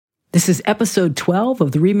This is episode 12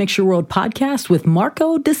 of the Remix Your World podcast with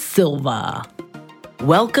Marco Da Silva.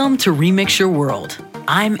 Welcome to Remix Your World.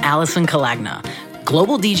 I'm Allison Kalagna,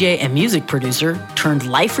 global DJ and music producer turned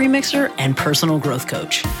life remixer and personal growth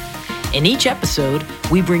coach. In each episode,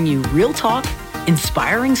 we bring you real talk,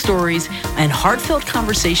 inspiring stories, and heartfelt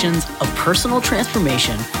conversations of personal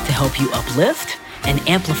transformation to help you uplift and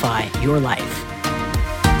amplify your life.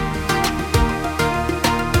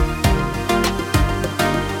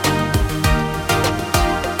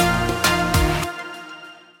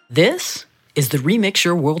 This is the Remix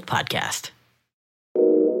Your World podcast.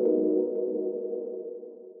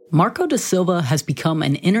 Marco Da Silva has become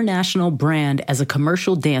an international brand as a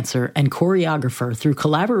commercial dancer and choreographer through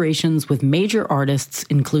collaborations with major artists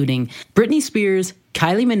including Britney Spears,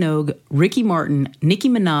 Kylie Minogue, Ricky Martin, Nicki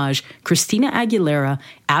Minaj, Christina Aguilera,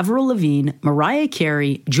 Avril Lavigne, Mariah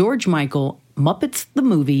Carey, George Michael, Muppets the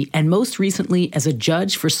Movie, and most recently as a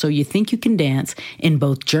judge for So You Think You Can Dance in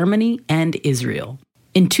both Germany and Israel.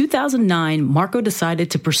 In 2009, Marco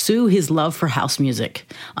decided to pursue his love for house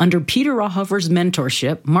music. Under Peter Rauhofer's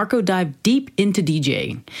mentorship, Marco dived deep into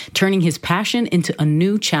DJing, turning his passion into a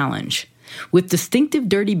new challenge. With distinctive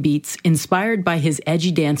dirty beats inspired by his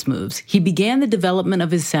edgy dance moves, he began the development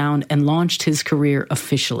of his sound and launched his career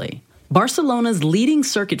officially. Barcelona's leading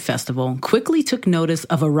circuit festival quickly took notice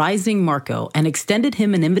of a rising Marco and extended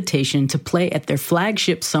him an invitation to play at their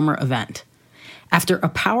flagship summer event. After a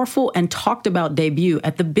powerful and talked about debut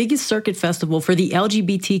at the biggest circuit festival for the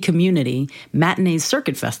LGBT community, Matinee's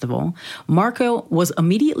Circuit Festival, Marco was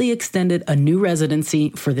immediately extended a new residency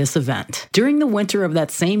for this event. During the winter of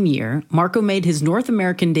that same year, Marco made his North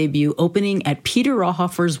American debut opening at Peter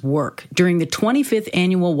Rauhofer's Work during the 25th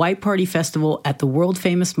annual White Party Festival at the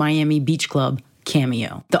world-famous Miami Beach Club,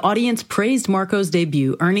 Cameo. The audience praised Marco's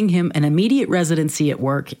debut, earning him an immediate residency at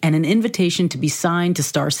Work and an invitation to be signed to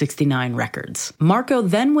Star 69 Records. Marco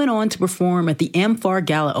then went on to perform at the Amfar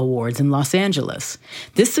Gala Awards in Los Angeles.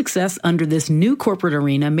 This success under this new corporate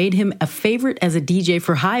arena made him a favorite as a DJ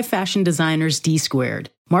for high fashion designers D Squared.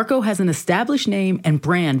 Marco has an established name and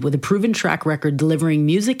brand with a proven track record delivering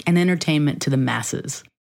music and entertainment to the masses.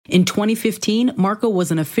 In 2015, Marco was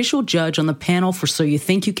an official judge on the panel for So You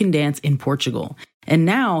Think You Can Dance in Portugal. And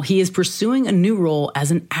now he is pursuing a new role as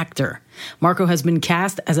an actor. Marco has been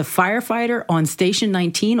cast as a firefighter on Station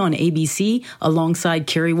 19 on ABC alongside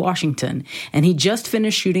Kerry Washington. And he just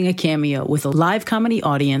finished shooting a cameo with a live comedy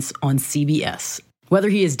audience on CBS. Whether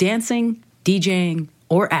he is dancing, DJing,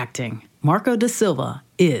 or acting, Marco Da Silva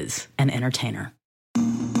is an entertainer.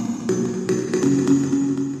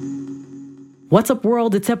 What's up,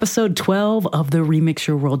 world? It's episode 12 of the Remix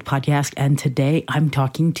Your World podcast, and today I'm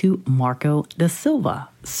talking to Marco Da Silva.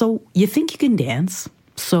 So you think you can dance?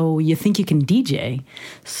 So you think you can DJ?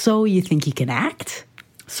 So you think you can act?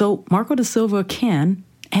 So Marco Da Silva can,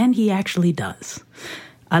 and he actually does.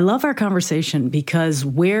 I love our conversation because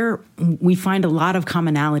where we find a lot of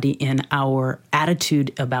commonality in our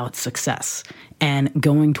attitude about success and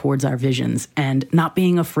going towards our visions and not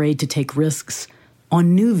being afraid to take risks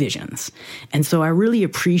on new visions. And so I really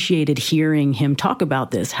appreciated hearing him talk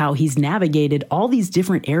about this, how he's navigated all these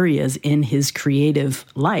different areas in his creative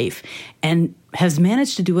life and has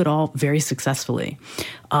managed to do it all very successfully.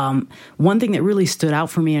 One thing that really stood out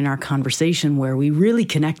for me in our conversation where we really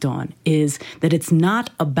connect on is that it's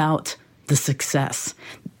not about the success,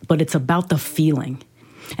 but it's about the feeling.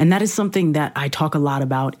 And that is something that I talk a lot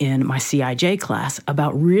about in my CIJ class,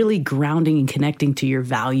 about really grounding and connecting to your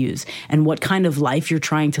values and what kind of life you're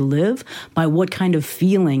trying to live by what kind of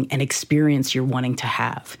feeling and experience you're wanting to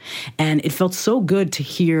have. And it felt so good to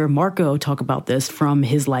hear Marco talk about this from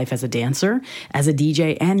his life as a dancer, as a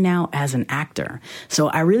DJ, and now as an actor. So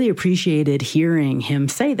I really appreciated hearing him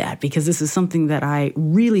say that because this is something that I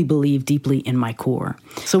really believe deeply in my core.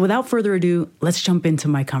 So without further ado, let's jump into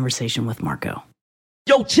my conversation with Marco.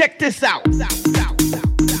 Yo, check this out.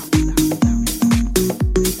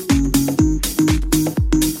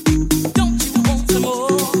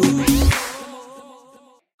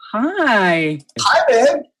 Hi. Hi,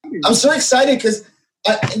 man. I'm so excited because,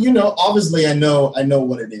 obviously I know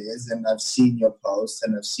what it is, and I've seen your posts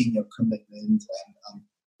and I've seen your commitment.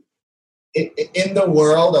 And in the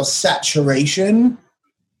world of saturation,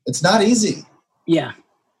 it's not easy. Yeah.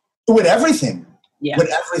 With everything. Yeah. With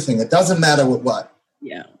everything. It doesn't matter with what.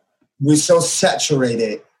 Yeah. We're so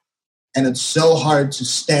saturated, and it's so hard to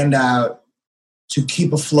stand out, to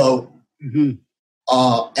keep afloat,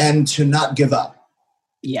 and to not give up.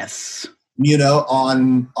 Yes.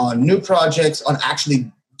 On new projects, on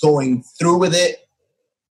actually going through with it,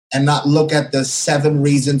 and not look at the 7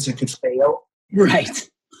 reasons it could fail. Right.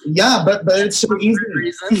 Yeah, but it's so easy.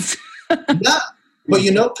 Reasons. Yeah, but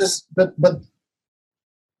you know, but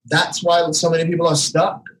that's why so many people are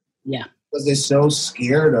stuck. Yeah, because they're so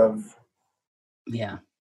scared of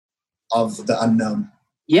the unknown.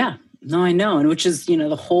 Yeah, no, I know, and which is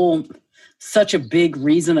the whole such a big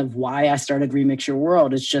reason of why I started Remix Your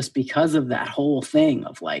World. It's just because of that whole thing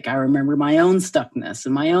of like I remember my own stuckness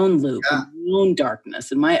and my own loop, and my own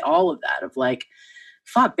darkness, and my all of that of like,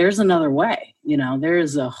 fuck, there's another way. There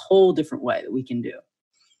is a whole different way that we can do.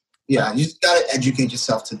 Yeah, you just got to educate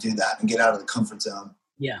yourself to do that and get out of the comfort zone.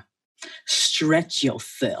 Yeah. Stretch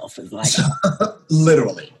yourself is like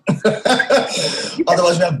literally.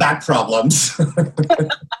 Otherwise we have back problems.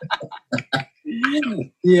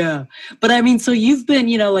 Yeah. But I mean, so you've been,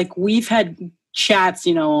 like we've had chats,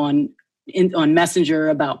 on Messenger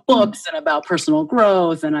about books and about personal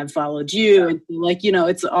growth, and I've followed you, and like,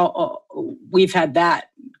 it's all we've had that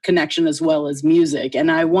connection as well as music.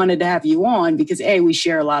 And I wanted to have you on because we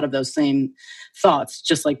share a lot of those same thoughts,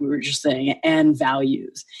 just like we were just saying, and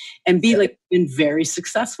values, and like been very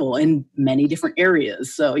successful in many different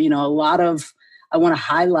areas. So, I want to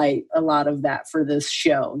highlight a lot of that for this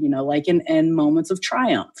show, like in moments of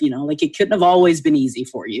triumph, like it couldn't have always been easy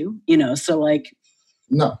for you, so like,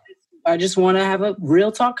 no, I just want to have a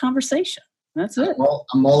real talk conversation. That's it.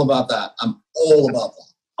 I'm all about that. I'm all about that.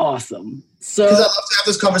 Awesome. So because I love to have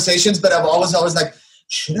those conversations, but I'm always like,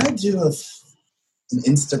 should I do an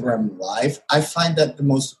Instagram live? I find that the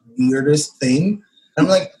most weirdest thing. I'm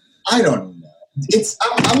like, I don't know.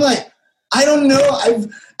 I'm like, I don't know.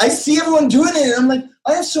 I see everyone doing it, and I'm like,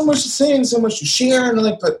 I have so much to say and so much to share, and I'm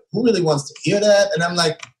like, but who really wants to hear that? And I'm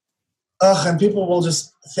like, ugh, and people will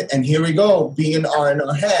just, and here we go, being in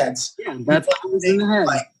our heads. Yeah, that's always in the head.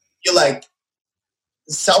 Like, you're like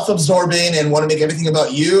self-absorbing and want to make everything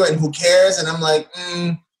about you, and who cares? And I'm like,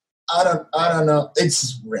 I don't know.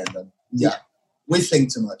 It's random. Yeah. We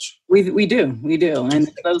think too much. We do. And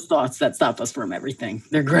those thoughts that stop us from everything.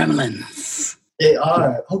 They're gremlins. They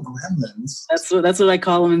are. Oh, gremlins. That's what I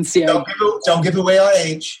call them in CIG. Don't give away our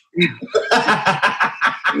age.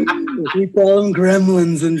 We call them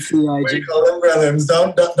gremlins in CIG. We call them gremlins.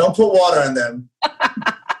 Don't put water in them.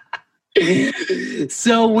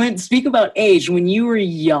 So speak about age, when you were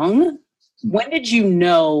young, when did you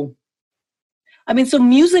know? I mean, so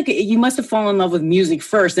music, you must have fallen in love with music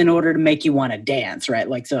first in order to make you want to dance, right?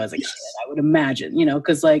 Like, so as a kid, I would imagine,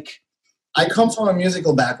 because like. I come from a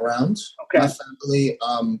musical background. Okay. My family,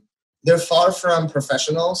 they're far from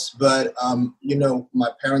professionals, but, my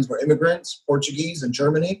parents were immigrants, Portuguese and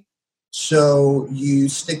Germany. So you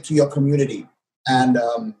stick to your community. And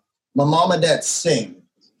my mom and dad sing.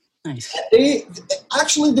 Nice. They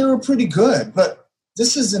were pretty good, but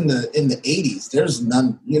this is in the 80s. There's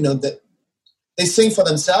none, that they sing for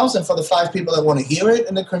themselves and for the 5 people that want to hear it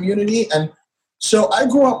in the community. And so I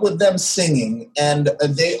grew up with them singing, and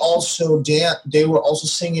they also they were also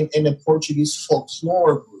singing in a Portuguese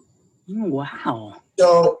folklore group. Oh, wow.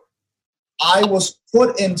 So I was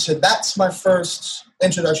put into, that's my first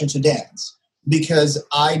introduction to dance, because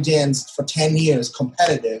I danced for 10 years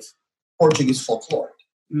competitive Portuguese folklore.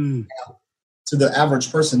 Now, to the average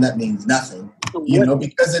person, that means nothing,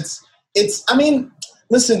 because it's, I mean,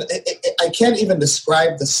 listen, I can't even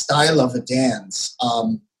describe the style of a dance,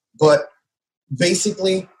 but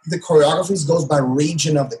basically the choreographies goes by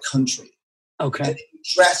region of the country. Okay. And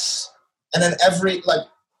dress, and then every, like,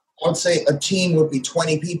 I would say a team would be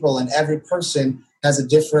 20 people, and every person has a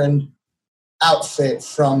different outfit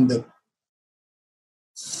from the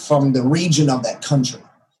region of that country.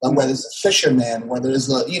 Like whether it's a fisherman, whether it's,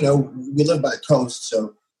 we live by the coast.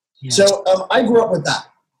 So, I grew up with that.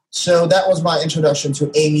 So that was my introduction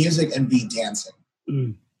to A, music, and B, dancing.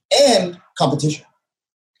 And competition.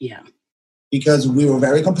 Yeah. Because we were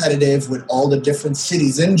very competitive with all the different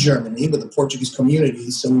cities in Germany, with the Portuguese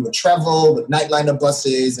communities. So we would travel with nightliner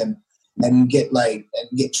buses and get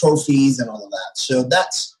trophies and all of that. So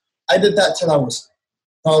I did that till I was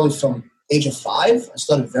probably from age of 5. I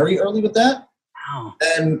started very early with that. Wow.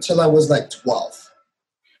 And till I was like 12.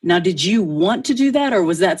 Now, did you want to do that, or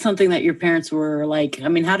was that something that your parents were like, I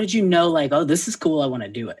mean, how did you know, like, oh, this is cool, I want to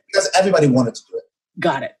do it? Because everybody wanted to do it.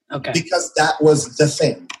 Got it. Okay. Because that was the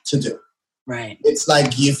thing to do. Right. It's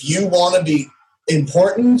like, if you want to be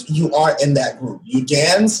important, you are in that group. You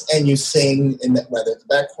dance and you sing, whether it's a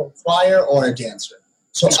back choir or a dancer.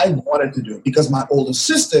 So I wanted to do it because my older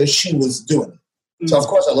sister, she was doing it. So, of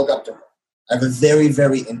course, I look up to her. I have a very,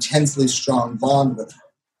 very intensely strong bond with her.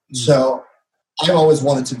 So I've always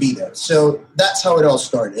wanted to be there. So that's how it all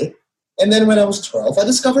started. And then when I was 12, I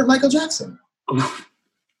discovered Michael Jackson.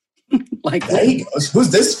 Like, there he goes. Who's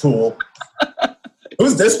this fool?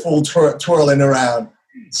 who's this fool twirling around?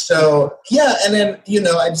 So, yeah, and then,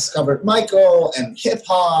 I discovered Michael and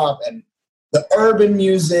hip-hop and the urban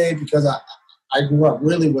music because I grew up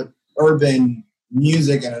really with urban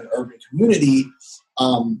music and an urban community.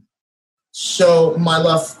 So my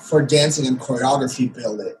love for dancing and choreography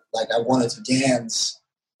built it. Like, I wanted to dance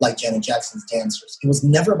like Janet Jackson's dancers. It was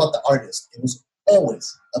never about the artist. It was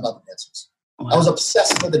always about the dancers. Wow. I was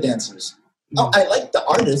obsessed with the dancers. I liked the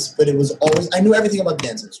artists, but it was always, I knew everything about the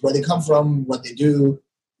dancers, where they come from, what they do,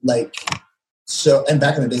 and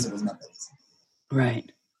back in the days it was not that easy.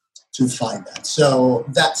 Right. To find that. So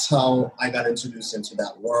that's how I got introduced into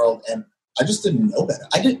that world, and I just didn't know better.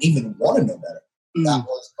 I didn't even want to know better. That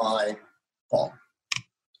was my fault.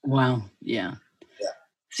 Wow. Yeah.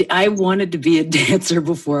 See, I wanted to be a dancer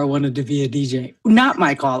before I wanted to be a DJ. Not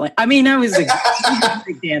my calling. I mean, I was a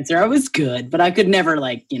dancer. I was good, but I could never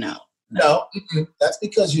No, that's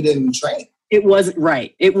because you didn't train. It wasn't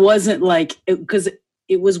right. It wasn't because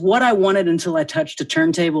it was what I wanted until I touched a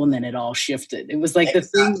turntable, and then it all shifted. It was like the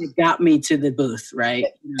thing that got me to the booth, right?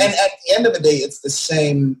 And at the end of the day, it's the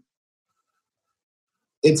same.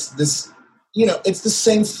 It's this, it's the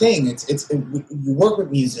same thing. You work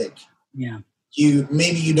with music. Yeah.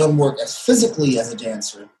 Maybe you don't work as physically as a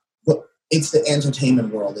dancer, but it's the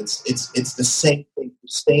entertainment world. It's the same thing. You're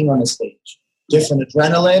staying on the stage, different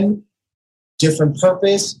adrenaline, different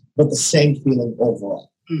purpose, but the same feeling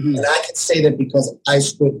overall. Mm-hmm. And I can say that because I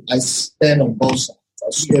stand on both sides.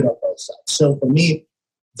 I stood on both sides. So for me,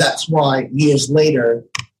 that's why years later,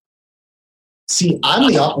 I'm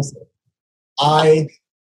the opposite. I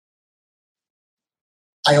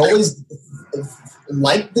always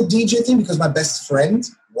liked the DJ thing because my best friend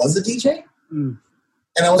was a DJ. Mm.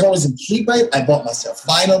 And I was always intrigued by it. I bought myself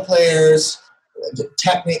vinyl players,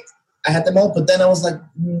 Technic. I had them all. But then I was like,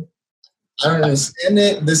 I don't understand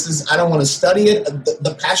it. I don't want to study it.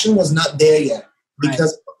 The passion was not there yet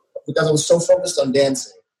because I was so focused on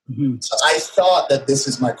dancing. Mm-hmm. So I thought that this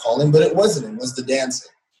is my calling, but it wasn't. It was the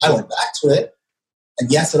dancing. I went back to it.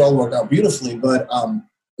 And yes, it all worked out beautifully. But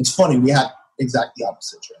it's funny. We had exactly the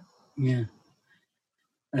opposite trend. Yeah.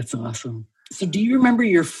 That's awesome. So do you remember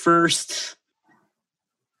your first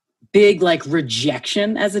big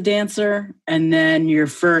rejection as a dancer, and then your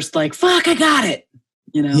first fuck, I got it,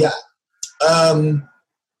 Yeah.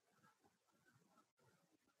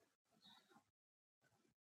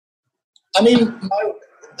 I mean,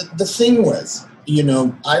 the thing was,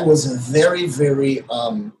 I was a very, very,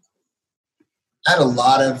 had a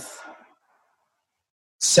lot of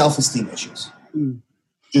self-esteem issues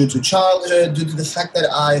due to childhood, due to the fact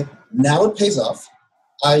that now it pays off.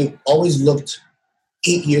 I always looked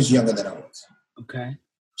 8 years younger than I was. Okay.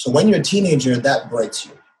 So when you're a teenager, that breaks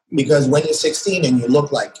you. Because when you're 16 and you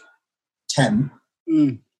look like 10,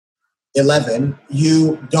 11,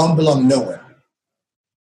 you don't belong nowhere.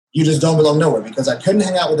 You just don't belong nowhere because I couldn't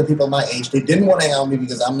hang out with the people my age. They didn't want to hang out with me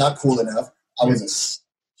because I'm not cool enough. I was a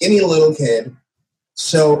skinny little kid.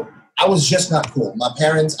 So I was just not cool. My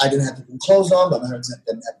parents, I didn't have to put clothes on. My parents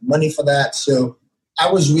didn't have money for that. So I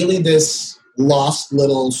was really this lost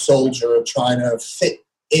little soldier trying to fit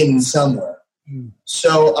in somewhere.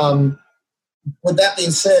 So with that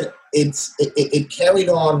being said, it carried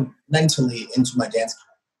on mentally into my dance career.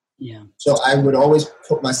 Yeah. So I would always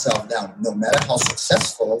put myself down, no matter how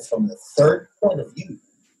successful. From the third point of view,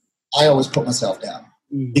 I always put myself down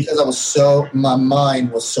because my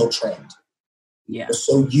mind was so trained. Yeah. I was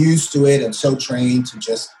so used to it and so trained to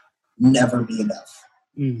just never be enough.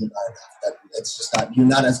 You're not enough. It's just not. You're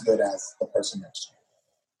not as good as the person next to you.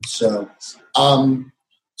 So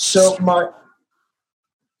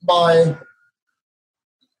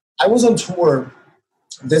I was on tour.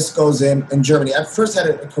 This goes in Germany. I first had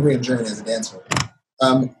a career in Germany as a dancer.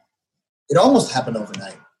 It almost happened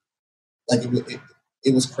overnight.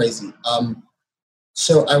 It was crazy.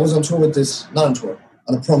 So I was on tour with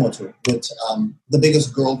on a promo tour with the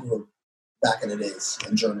biggest girl group back in the days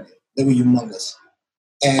in Germany. They were humongous.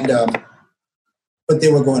 And but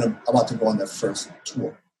they were about to go on their first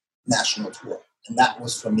tour, national tour. And that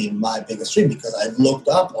was for me my biggest dream because I looked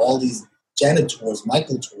up all these Janet tours,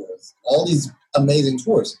 Michael tours, all these amazing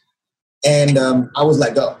tours. And I was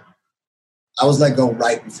let go. I was let go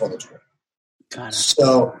right before the tour. Got it.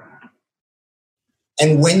 So,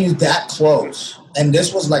 and when you're that close, and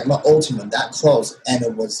this was like my ultimate, that close, and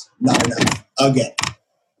it was not enough again.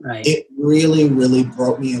 Right. It really, really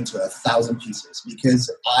broke me into 1,000 pieces because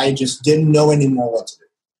I just didn't know anymore what to do.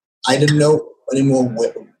 I didn't know anymore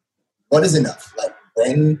what is enough. Like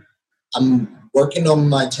when I'm working on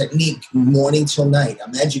my technique morning till night,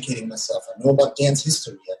 I'm educating myself. I know about dance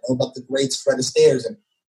history. I know about the greats Fred Astaire and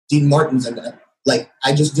Dean Martins, and Like,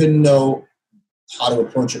 I just didn't know how to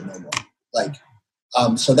approach it no more. Like,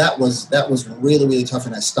 so that was really, really tough,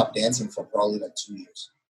 and I stopped dancing for probably like 2 years.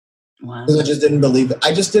 Wow. Because I just didn't believe it.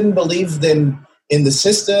 I just didn't believe in the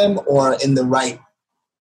system or in the right,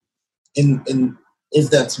 in if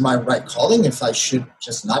that's my right calling, if I should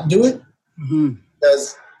just not do it. Mm-hmm.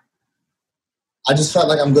 Because I just felt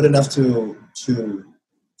like I'm good enough to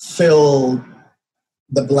fill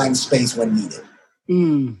the blank space when needed.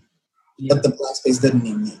 Yeah. But the blank space didn't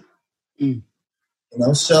need me. You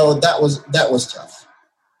know, so that was tough.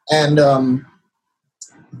 And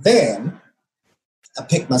then I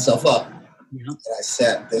picked myself up and I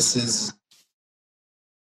said,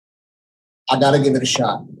 I got to give it a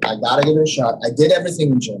shot. I did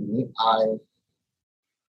everything in Germany. I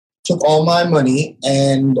took all my money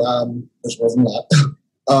and, which wasn't a lot,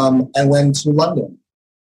 and went to London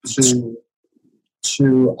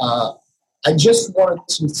I just wanted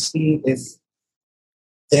to see if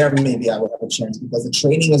there maybe I would have a chance, because the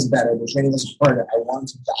training is better, the training is harder. I wanted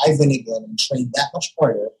to dive in again and train that much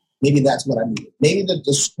harder. Maybe that's what I needed. Maybe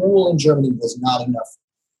the school in Germany was not enough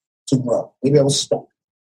to grow. Maybe I was stuck.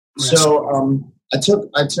 So I took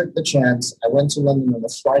the chance. I went to London on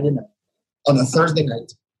a Thursday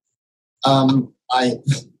night.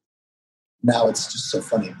 Now it's just so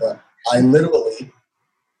funny, but I literally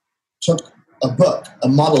took a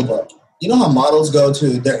model book. You know how models go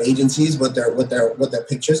to their agencies with their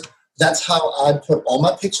pictures? That's how I put all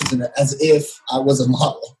my pictures in there, as if I was a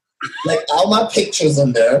model. Like, all my pictures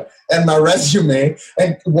in there and my resume,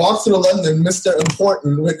 and walk through London, Mr.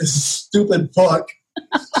 Important, with this stupid book.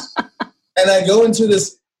 And I go into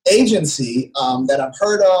this agency that I've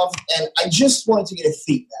heard of, and I just wanted to get a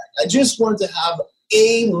feedback. I just wanted to have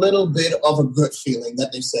a little bit of a good feeling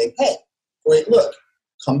that they say, hey, wait, look,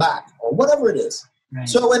 come back, or whatever it is. Right.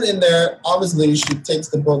 So I went in there. Obviously, she takes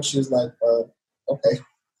the book. She's like, okay.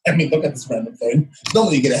 I mean, look at this random thing.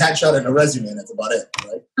 Normally you get a headshot and a resume, and that's about it,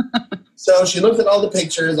 right? So she looked at all the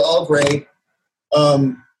pictures, all great.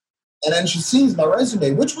 And then she sees my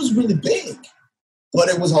resume, which was really big, but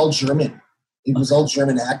it was all German. It was all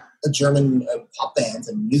German pop bands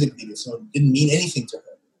and music videos, so it didn't mean anything to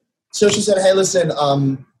her. So she said, hey, listen,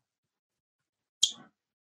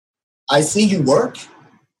 I see you work.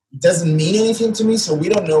 It doesn't mean anything to me, so we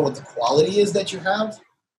don't know what the quality is that you have.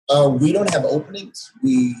 We don't have openings.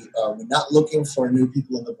 We're not looking for new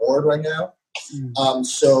people on the board right now.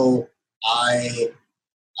 So I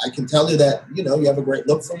can tell you that, you know, you have a great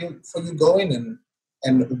look for you going,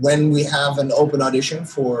 and when we have an open audition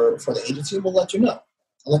for the agency, we'll let you know.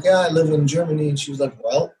 I'm like, yeah, I live in Germany. And she was like,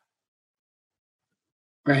 well,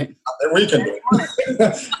 right. Nothing we can do.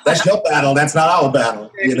 That's your battle. That's not our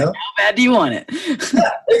battle, you know? How bad do you want it?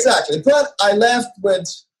 Yeah, exactly. But I left with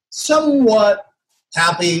somewhat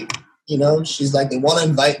happy, you know. She's like, they want to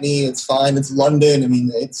invite me. It's fine. It's London. I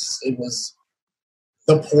mean, it was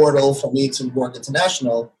the portal for me to work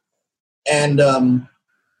international. And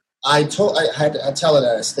I tell her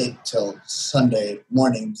that I stayed till Sunday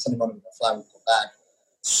morning. Sunday morning, my flight would go back.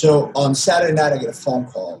 So on Saturday night, I get a phone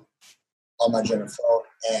call on my German phone,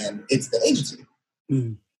 and it's the agency.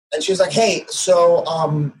 And she was like, hey, so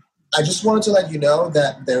I just wanted to let you know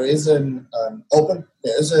that there is an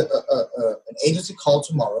agency call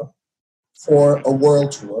tomorrow for a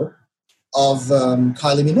world tour of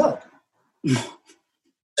Kylie Minogue.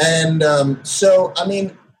 And so, I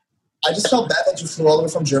mean, I just felt bad that you flew all the way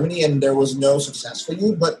from Germany and there was no success for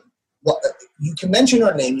you. But you can mention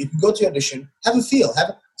our name. You can go to the audition, have a feel,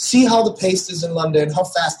 see how the pace is in London, how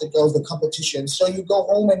fast it goes, the competition. So you go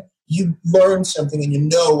home and you learn something and you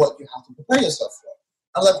know what you have to prepare yourself for.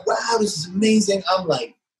 I'm like, wow, this is amazing. I'm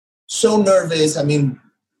like so nervous. I mean,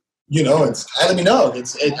 you know, it's Kylie Minogue.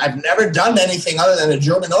 I've never done anything other than a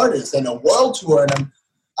German artist and a world tour, and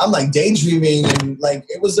I'm like daydreaming, and like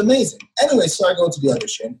it was amazing. Anyway, so I go to the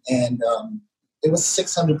audition, and there was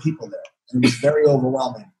 600 people there, and it was very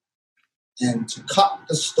overwhelming. And to cut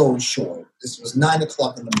the story short, this was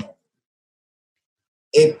 9:00 in the morning.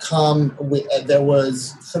 There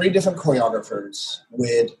was 3 different choreographers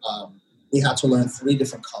with. We had to learn 3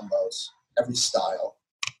 different combos, every style.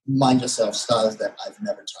 Mind yourself, styles that I've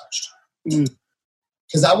never touched.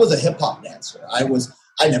 Because I was a hip hop dancer. I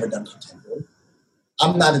never done contemporary.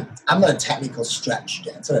 I'm not a technical stretch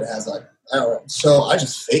dancer that has like, so I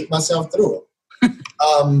just fake myself through it.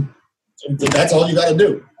 That's all you got to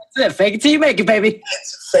do. That's it. Fake it till you make it, baby.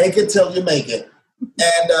 Fake it till you make it.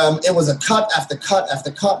 And it was a cut after cut after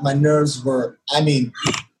cut. My nerves were, and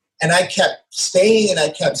I kept staying,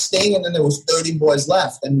 and then there was 30 boys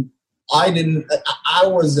left. And I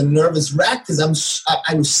was a nervous wreck because I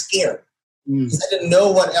was scared. because I didn't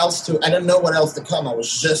know what else to come. I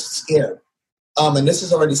was just scared. And this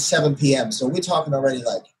is already 7 p.m. So we're talking already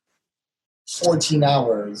like 14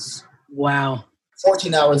 hours. Wow.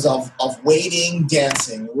 14 hours of waiting,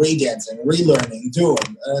 dancing, re-dancing, relearning, doing.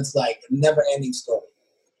 And it's like a never-ending story.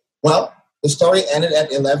 Well, the story ended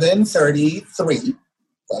at 11:33.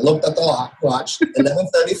 I looked at the watch,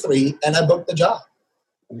 11:33, and I booked the job.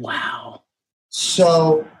 Wow.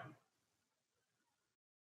 So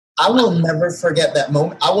I will never forget that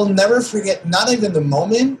moment. I will never forget, not even the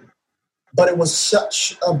moment, but it was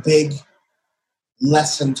such a big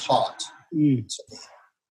lesson taught to me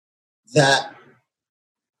that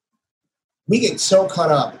we get so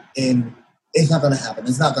caught up in, it's not going to happen,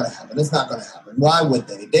 it's not going to happen, it's not going to happen. Why would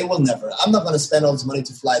they? They will never. I'm not going to spend all this money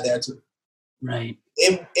to fly there to. Right.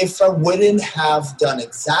 If I wouldn't have done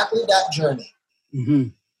exactly that journey,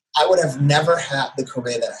 I would have never had the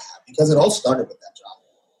career that I have, because it all started with that job.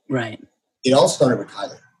 Right. It all started with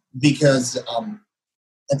Kylie, because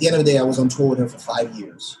at the end of the day, I was on tour with her for 5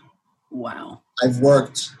 years. Wow.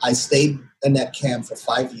 I stayed in that camp for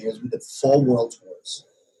 5 years. We did 4 world tours.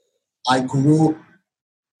 I grew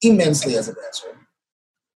immensely as a dancer.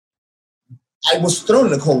 I was thrown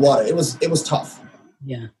in the cold water. It was tough.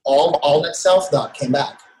 Yeah. All that self-doubt came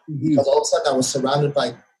back, because all of a sudden I was surrounded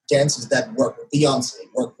by dancers that worked with Beyonce,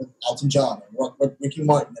 worked with Elton John, and worked with Ricky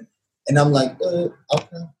Martin. And I'm like,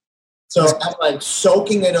 okay. So I'm like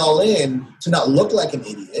soaking it all in to not look like an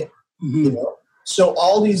idiot, you know? So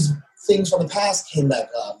all these things from the past came back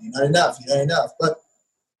up. You're not enough. You're not enough. But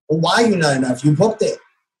why you're not enough? You booked it.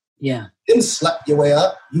 Yeah. You didn't slap your way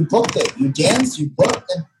up. You booked it. You danced. You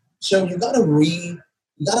booked. And so you gotta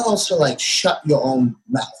also like shut your own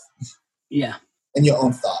mouth. Yeah. And your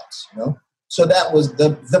own thoughts, you know? So that was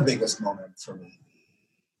the biggest moment for me.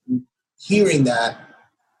 Hearing that,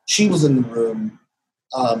 she was in the room,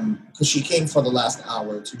 because she came for the last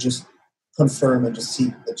hour to just confirm and just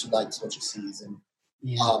see that she likes what she sees. And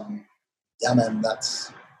yeah, man,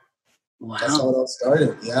 that's how it all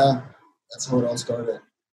started. Yeah, that's how it all started.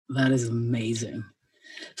 That is amazing.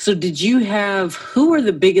 So who were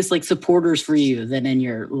the biggest like supporters for you then in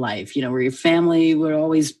your life? You know, were your family were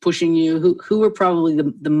always pushing you? Who were probably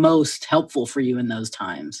the most helpful for you in those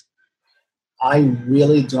times? I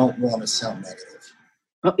really don't want to sound negative.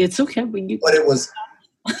 Oh, it's okay. But it was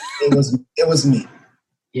me.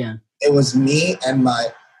 Yeah. It was me and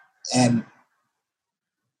my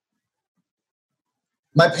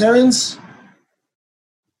parents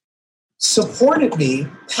supported me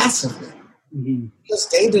passively. Because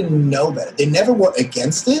they didn't know better. They never were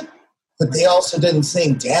against it, but they also didn't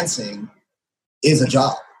think dancing is a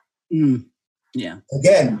job. Yeah.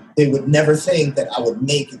 Again, they would never think that I would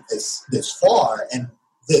make it this far and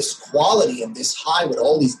this quality and this high with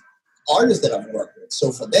all these artists that I've worked with.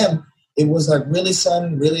 So for them, it was like, really,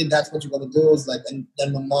 son, really, that's what you're going to do? It's like, and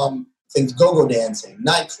then my mom thinks go-go dancing,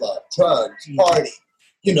 nightclub, drugs, party,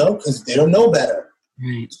 you know, because they don't know better.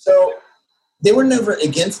 Right. So they were never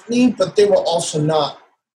against me, but they were also not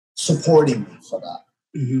supporting me for that.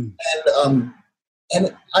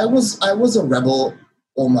 And I was a rebel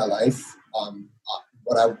all my life.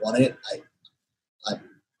 What I wanted,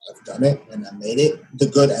 I've done it and I made it, the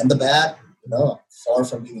good and the bad. You know, far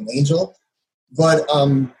from being an angel, but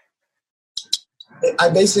I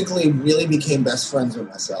basically really became best friends with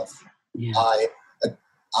myself. Yeah.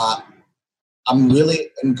 I'm really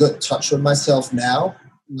in good touch with myself now.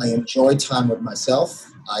 I enjoy time with myself.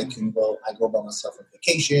 I go by myself on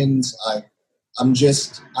vacations. I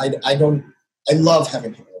love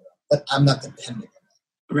having people around, but I'm not dependent on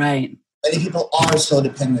that. Right. Many people are so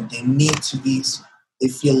dependent. They need to be, they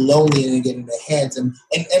feel lonely and they get in their heads. And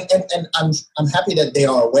I'm happy that they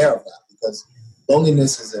are aware of that, because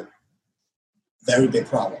loneliness is a very big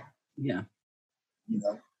problem. Yeah. You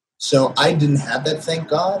know? So I didn't have that, thank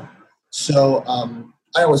God. So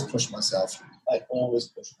I always push myself.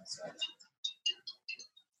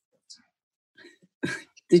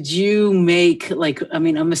 Did you make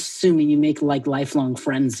I'm assuming you make like lifelong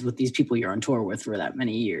friends with these people you're on tour with for that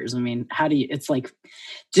many years. I mean, how do you, it's like,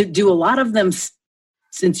 do a lot of them,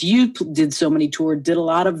 since you did so many tours, did a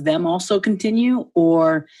lot of them also continue,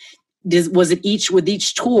 or was it with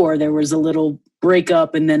each tour, there was a little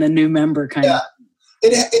breakup and then a new member kind of?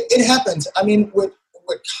 It happens. I mean, with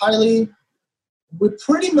Kylie, we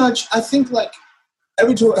pretty much, I think like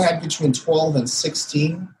every tour had between 12 and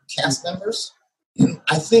 16 cast members.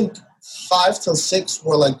 I think 5 till 6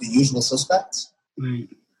 were like the usual suspects,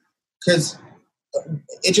 because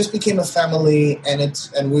it just became a family,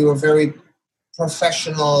 and we were very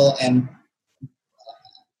professional and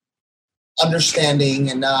understanding,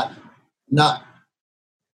 and not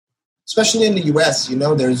especially in the US,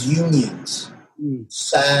 there's unions,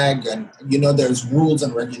 SAG, and, there's rules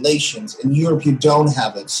and regulations. In Europe, you don't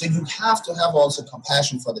have it. So you have to have also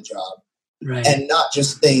compassion for the job. Right. And not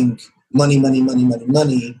just think money, money, money, money,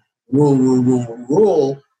 money, rule, rule, rule,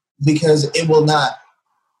 rule, because it will not,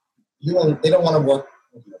 they don't want to work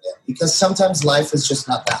with you again, because sometimes life is just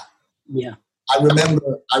not that. Yeah. I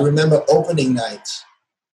remember opening night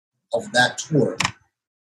of that tour.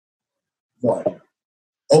 What?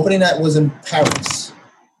 Opening night was in Paris.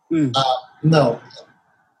 No.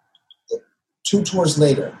 2 tours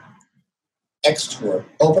later. X tour.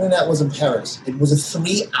 Opening night was in Paris. It was a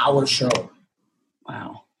 3-hour show.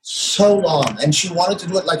 Wow. So long. And she wanted to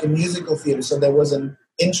do it like a musical theater, so there was an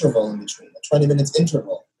interval in between, a 20 minutes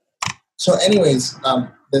interval. So anyways,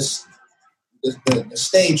 the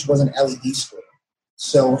stage was an LED screen.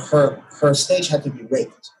 So her stage had to be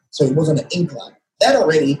raked. So it wasn't an incline. That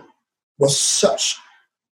already was such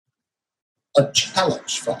a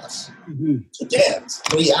challenge for us to dance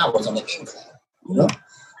 3 hours on the incline,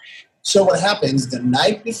 So what happens, the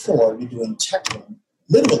night before, we're doing tech run,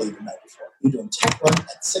 literally the night before, we're doing tech run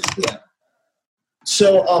at 6 p.m.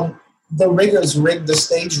 So the riggers rigged the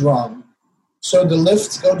stage wrong. So the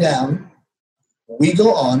lifts go down, we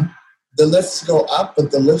go on, the lifts go up,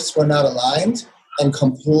 but the lifts were not aligned and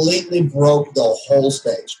completely broke the whole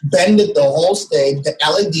stage. Bended the whole stage, the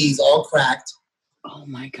LEDs all cracked. Oh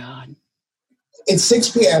my God. It's 6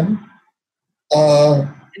 p.m. And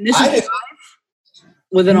this is live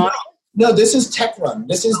with an audience? No, this is tech run.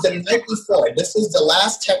 This is the night before. This is the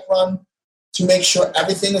last tech run to make sure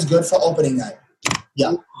everything is good for opening night.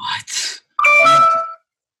 Yeah. What?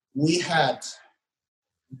 They had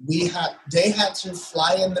to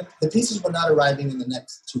fly in. The pieces were not arriving in the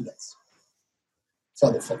next 2 days.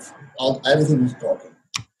 Everything was broken.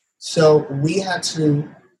 So we had to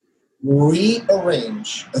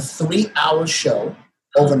rearrange a 3-hour show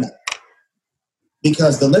overnight.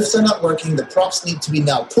 Because the lifts are not working, the props need to be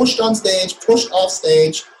now pushed on stage, pushed off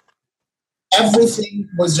stage. Everything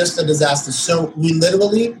was just a disaster. So we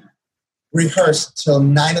literally rehearsed till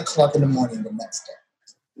 9 o'clock in the morning the next day.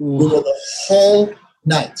 We were the whole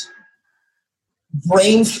night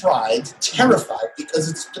brain fried, terrified, because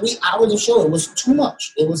it's 3 hours of show. It was too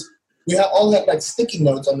much. We had all that like sticky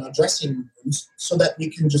notes on our dressing rooms so that we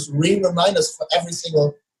can just remind us for every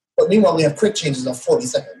single. But meanwhile, we have quick changes of 40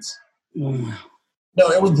 seconds. No,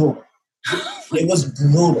 it was brutal. It was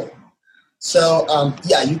brutal. So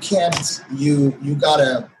you can't. You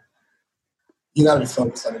gotta be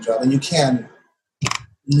focused on the job, and you can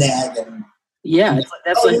nag and. Yeah,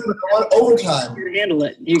 that's like overtime. You handle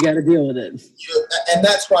it. You got to deal with it. And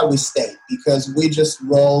that's why we stay, because we just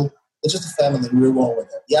roll. It's just a family. We roll with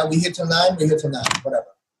it. Yeah, we hit till 9. We hit till 9. Whatever.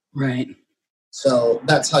 Right. So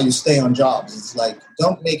that's how you stay on jobs. It's like,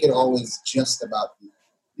 don't make it always just about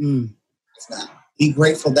you. It's not. Be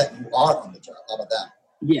grateful that you are on the job. How about that?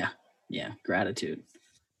 Yeah. Gratitude.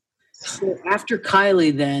 So after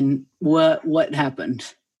Kylie, then what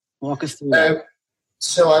happened? Walk us through that.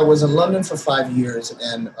 So I was in London for 5 years,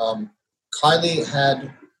 and Kylie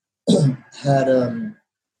had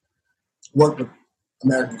worked with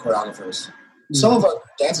American choreographers. Some of our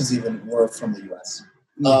dancers even were from the U.S.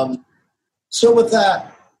 So with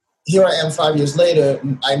that, here I am 5 years later.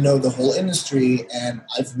 I know the whole industry, and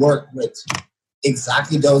I've worked with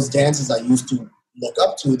exactly those dancers I used to look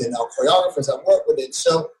up to. They're now choreographers. I've worked with it.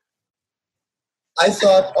 So I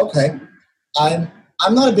thought, okay, I'm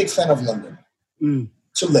not a big fan of London.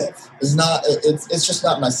 To live. It's just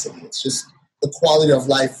not my city. It's just the quality of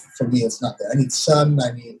life for me. It's not there. I need sun.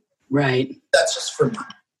 Right. That's just for me.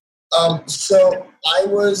 So I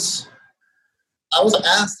was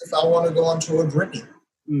asked if I want to go on tour with Britney.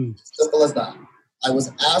 Simple as that. I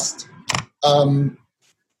was asked. I'm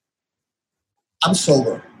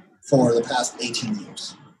sober for the past 18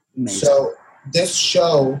 years. Amazing. So this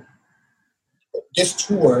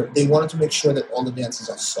tour, they wanted to make sure that all the dancers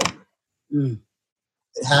are sober.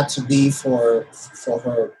 It had to be for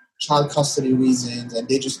her child custody reasons, and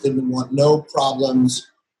they just didn't want no problems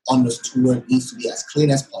on this tour. It needs to be as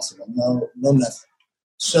clean as possible. No nothing.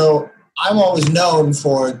 So I'm always known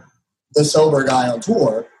for the sober guy on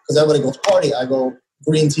tour, because everybody goes party. I go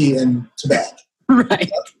green tea and to bed.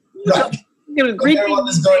 Right. Everyone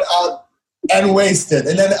is going out and wasted,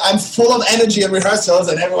 and then I'm full of energy in rehearsals,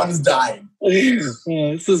 and everyone is dying.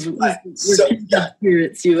 This is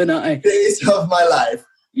spirits, you and I. Days of my life.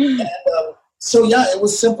 And, it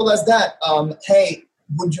was simple as that. Hey,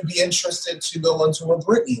 would you be interested to go on tour with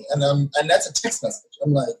Britney? And that's a text message.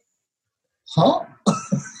 I'm like, huh?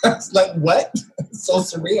 It's like, what? It's so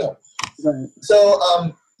surreal. Right. So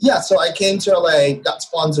Yeah, so I came to LA, got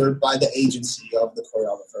sponsored by the agency of the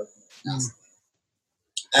choreographer.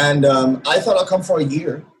 And I thought I'd come for a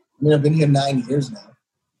year. I mean, I've been here 9 years now,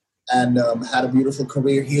 and had a beautiful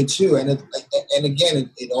career here too. And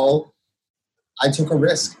I took a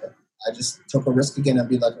risk. I just took a risk again and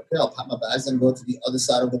be like, okay, I'll pack my bags and go to the other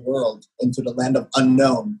side of the world, into the land of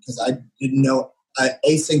unknown, because I didn't know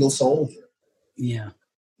a single soul here. Yeah.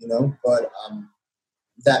 You know, but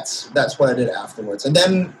that's what I did afterwards. And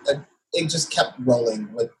then it just kept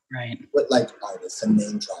rolling with like artists and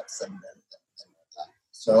name drops and that.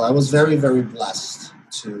 So I was very, very blessed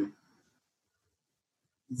to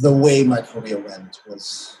the way my career went.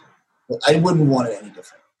 I wouldn't want it any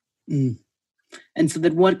different. Mm. And so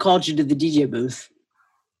then what called you to the DJ booth?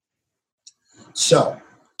 So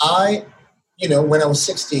when I was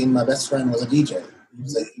 16, my best friend was a DJ. He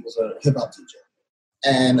was a hip hop DJ.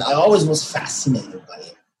 And I always was fascinated by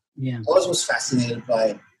it. Yeah. I always was fascinated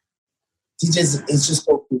by DJs. It's just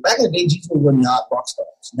so cool. Back in the day, DJs were not rock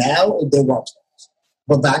stars. Now they're rock stars.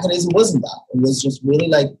 But back in the days, it wasn't that. It was just really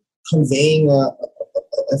like conveying a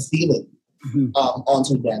feeling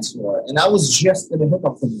onto the dance floor. And I was just in the hip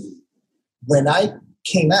hop community. When I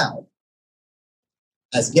came out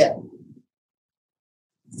as gay,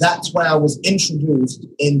 that's when I was introduced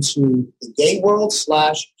into the gay world /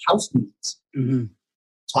 house music. Mm-hmm.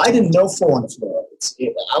 So I didn't know Four on the Floor.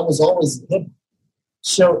 I was always hip.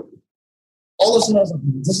 So all of a sudden I was like,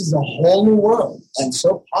 this is a whole new world, and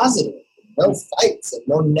so positive. No fights and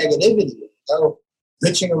no negativity, no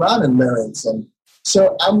bitching around in lyrics. And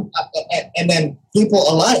so and then people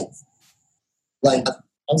alike. Like,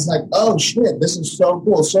 I was like, oh shit, this is so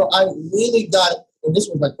cool. So I really got, and this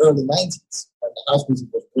was like early 90s. Like, the house music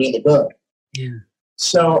was really good. Yeah.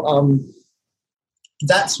 So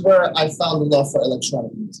that's where I found the love for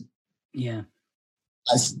electronic music. Yeah.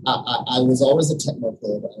 I was always a techno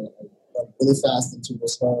kid. I went really fast into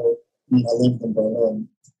this whole, I lived in Berlin.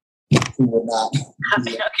 Who would not? How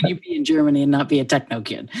can you be in Germany and not be a techno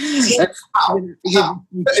kid? How?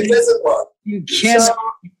 It doesn't work. You can't. So,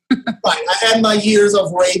 right, I had my years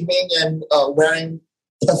of raving and wearing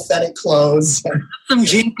pathetic clothes. Some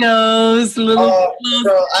Jinkos,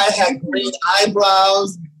 girl, I had green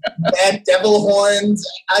eyebrows, bad devil horns.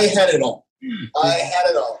 I had it all.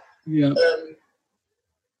 Yeah.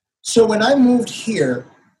 So when I moved here,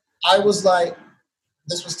 I was like,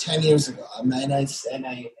 this was 10 years ago.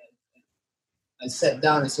 I sat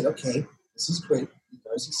down and said, okay, this is great. You're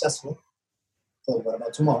very successful. So what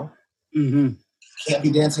about tomorrow? Mm-hmm. You can't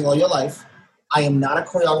be dancing all your life. I am not a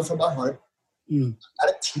choreographer by heart. Mm. I'm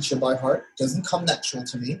not a teacher by heart. It doesn't come natural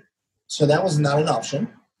to me. So that was not an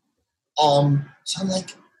option. So I'm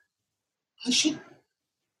like, I should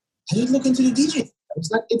look into the DJ. I was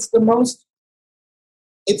like, it's the most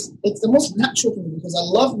natural to me because I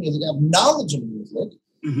love music. I have knowledge of music.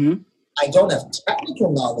 Mm-hmm. I don't have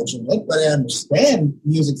technical knowledge of it, but I understand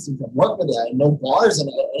music since I've worked with it. I know bars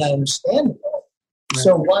and I understand it all. Right.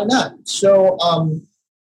 So why not? So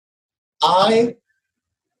I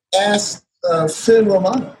asked Phil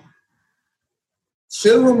Romano.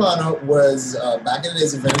 Phil Romano was, back in the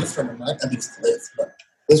days, a very good friend of mine. I mean, still is, but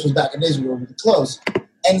this was back in the days we were really close.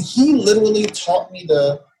 And he literally taught me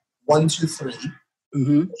the 1, 2, 3,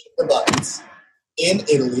 the buttons, in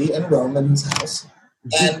Italy and Rome in his house.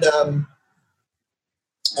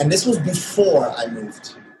 And this was before I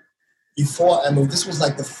moved. This was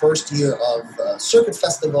like the first year of Circuit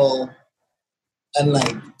Festival, and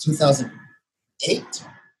like 2008, I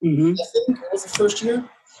think it was the first year.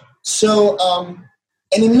 So,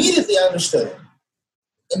 and immediately I understood it.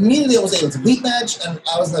 Immediately I was able to beat match, and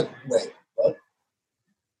I was like, wait, what?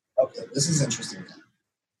 Okay, this is interesting.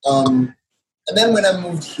 And then when I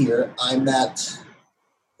moved here, I met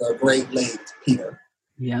the great late Peter.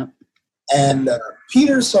 Yeah. And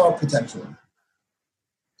Peter saw potential.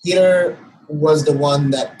 Peter was the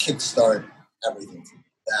one that kickstarted everything for me,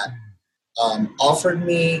 that offered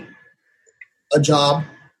me a job.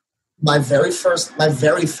 My very first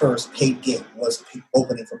paid gig was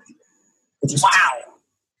opening for Peter.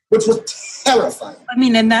 Which was terrifying. I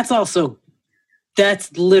mean, and that's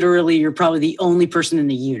literally, you're probably the only person in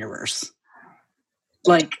the universe.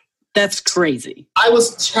 Like, that's crazy. I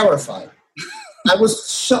was terrified. I was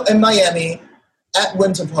so in Miami at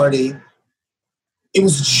Winter Party. It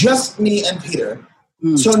was just me and Peter.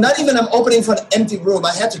 So not even I'm opening for an empty room.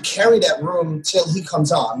 I had to carry that room till he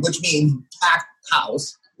comes on, which means packed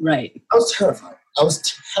house. Right. I was terrified.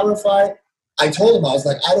 I told him, I was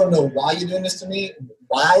like, I don't know why you're doing this to me.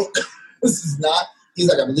 Why? This is not. He's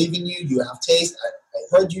like, I believe in you. You have taste.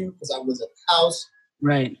 I heard you because I was at the house.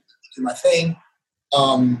 Right. Do my thing.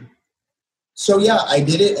 So yeah, I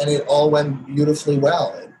did it, and it all went beautifully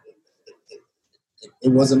well. It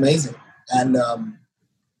was amazing, and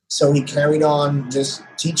so he carried on just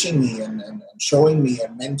teaching me and showing me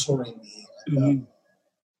and mentoring me and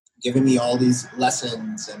giving me all these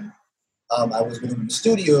lessons. And I was with him in the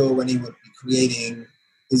studio when he would be creating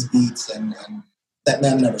his beats, and that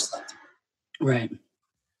man never slept. Right.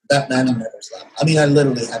 That man never slept. I mean, I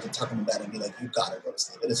literally had to tuck him in bed and be like, "You gotta go to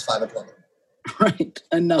sleep. It is 5 o'clock." Right.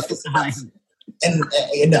 Enough time. And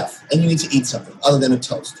enough. And you need to eat something other than a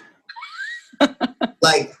toast.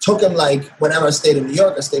 Like, took him, like, whenever I stayed in New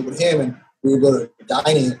York, I stayed with him, and we would go to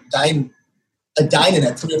dining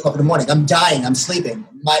at 3 o'clock in the morning. I'm dying. I'm sleeping.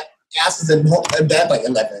 My ass is in bed by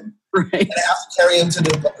 11. Right. And I have to carry him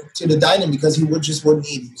to the dining because he wouldn't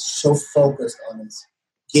eat. He was so focused on his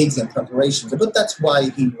gigs and preparations. But that's why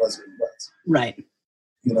he was who he was. Right.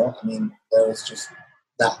 You know, I mean, there was just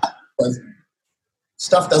that.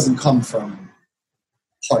 Stuff doesn't come from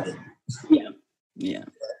partying. Yeah. Yeah.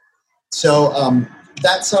 So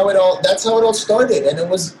that's how it all started, and it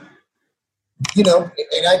was, you know,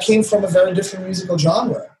 and I came from a very different musical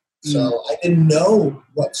genre, so I didn't know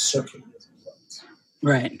what circuit music was.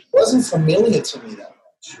 Right. It wasn't familiar to me that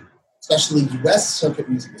much, especially U.S. circuit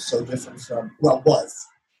music was so different from was.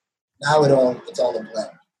 Now it's all a blend.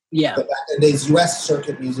 Yeah. But back in the days, U.S.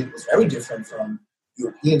 circuit music was very different from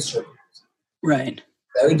European circuit music. Right.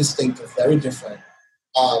 Very distinctive, very different.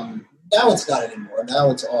 Now it's not anymore.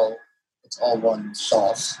 Now it's all one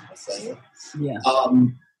sauce, I say. Yeah.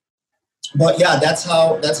 But yeah, that's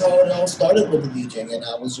how it all started with the DJing, and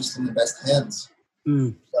I was just in the best hands.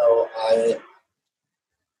 So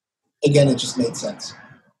it just made sense.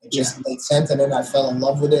 It just made sense, and then I fell in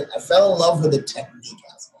love with it. I fell in love with the technique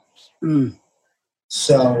aspect.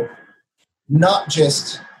 So not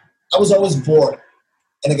just, I was always bored.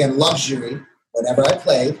 And again, luxury, whenever I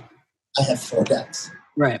played, I had 4 decks.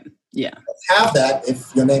 Right, yeah. Have that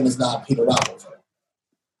if your name is not Peter Rockover.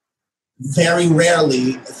 Very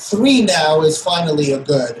rarely, 3 now is finally a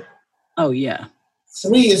good. Oh, yeah.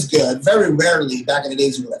 3 is good. Very rarely, back in the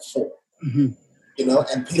days, you would have 4. You know,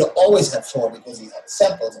 and Peter always had 4 because he had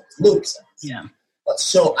samples and his loops. Yeah. But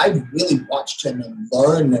so I really watched him and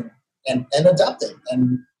learned and adapted.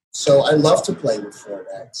 And so I love to play with 4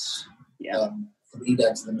 decks. Yeah. 3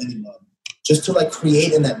 decks, the minimum. Just to like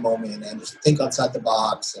create in that moment and just think outside the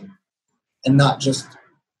box and not just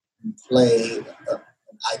play an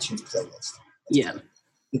iTunes playlist. Yeah.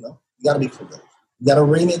 You know, you got to be creative. You got to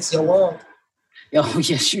remix your world. Oh,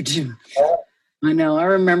 yes, you do. I know. I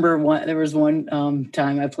remember there was one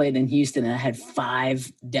time I played in Houston and I had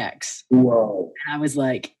 5 decks. Whoa. And I was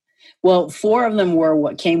like, well, 4 of them were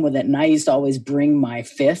what came with it. And I used to always bring my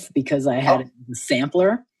 5th because I had a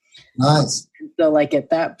sampler. Nice. So like at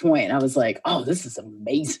that point I was like, oh, this is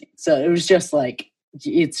amazing. So it was just like,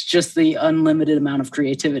 it's just the unlimited amount of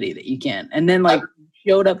creativity that you can. And then like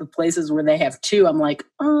showed up at places where they have 2. I'm like,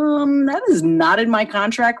 that is not in my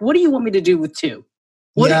contract. What do you want me to do with 2?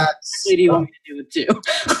 What exactly do you want me to do with 2?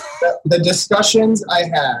 The discussions I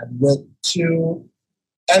had with 2,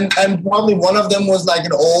 and probably one of them was like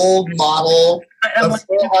an old model of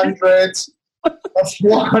 400. Of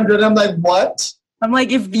 400. I'm like, what? I'm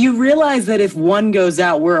like, if you realize that if one goes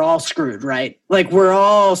out, we're all screwed, right? Like we're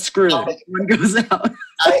all screwed if one goes out.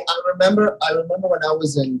 I remember when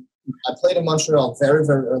I played in Montreal very,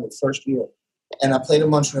 very early, first year. And I played in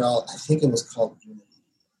Montreal, I think it was called Unity.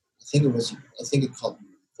 I think it called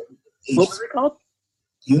Unity. What was it called?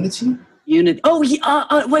 Unity? Unity. Oh,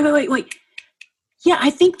 wait. Yeah,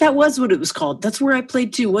 I think that was what it was called. That's where I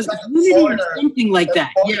played too. Was it Unity or something like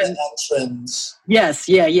that? Yeah. Entrance. Yes,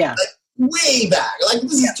 yeah. Like, way back. Like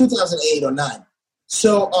this is 2008 or 9.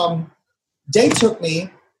 So they took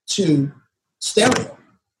me to stereo.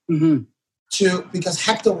 Because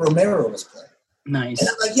Hector Romero was playing. Nice. And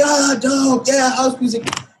I'm like, yeah, dope, yeah, house music.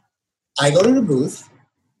 I go to the booth.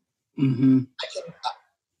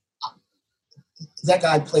 That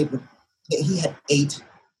guy played with, he had 8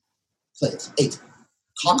 players. 8.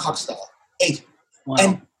 Cock style. 8. Wow.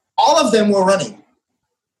 And all of them were running.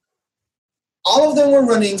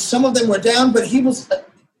 Some of them were down, but he was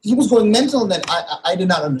going mental, and that I did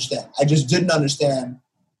not understand. I just didn't understand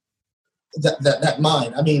that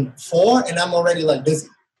mind. I mean, 4, and I'm already like busy.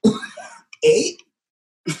 8?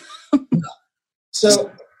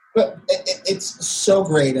 So, but it's so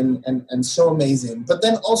great and so amazing. But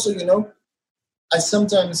then also, you know, I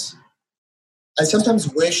sometimes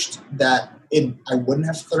wished that I wouldn't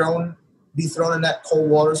have be thrown in that cold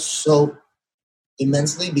water so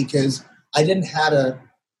immensely, because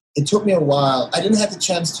it took me a while. I didn't have the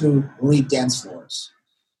chance to read dance floors.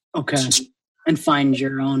 Okay. And find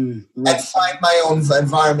your own... And find my own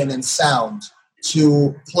environment and sound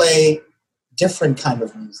to play different kind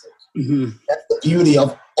of music. Mm-hmm. That's the beauty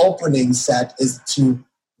of opening set, is to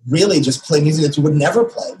really just play music that you would never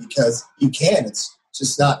play, because you can. It's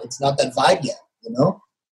not that vibe yet, you know?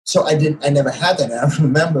 So I never had that. And I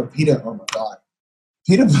remember Peter, oh my God.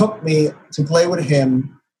 Peter booked me to play with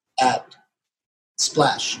him at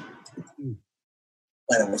Splash when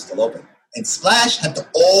it was still open. And Splash had the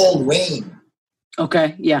old Wayne.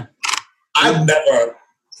 Okay, yeah. I've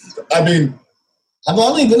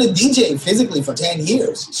only been a DJ physically for 10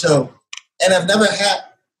 years. So, and I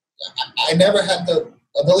never had the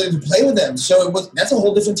ability to play with them. So that's a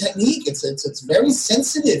whole different technique. It's very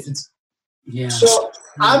sensitive. So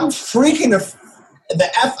I'm freaking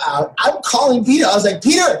the F out. I'm calling Peter. I was like,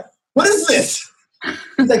 Peter, what is this?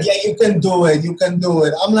 He's like, yeah, you can do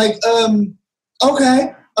it. I'm like,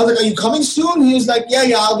 okay. I was like, are you coming soon? He was like,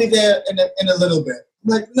 yeah, I'll be there in a little bit. I'm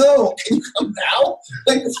like, no, can you come now?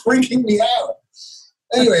 Like, it's freaking me out.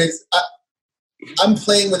 Anyways, I'm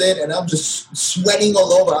playing with it, and I'm just sweating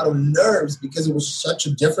all over out of nerves because it was such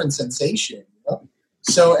a different sensation. You know?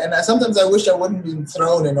 So, and sometimes I wish I wouldn't be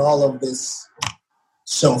thrown in all of this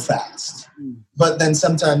so fast. But then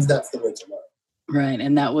sometimes that's the way to learn. Right,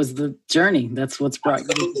 and that was the journey. That's what's brought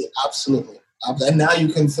you. Absolutely. And now you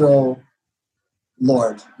can throw,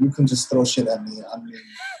 Lord, you can just throw shit at me. I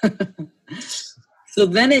mean... So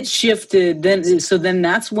then it shifted. Then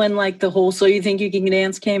that's when like the whole "So You Think You Can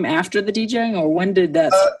Dance" came after the DJing, or when did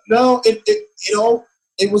that? No,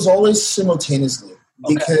 it was always simultaneously,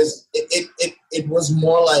 because it was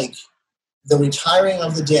more like the retiring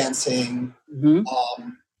of the dancing. Mm-hmm.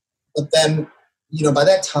 But then, by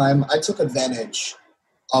that time, I took advantage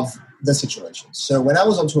of the situation. So when I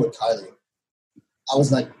was on tour with Kylie, I was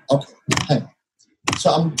like, okay, hang on.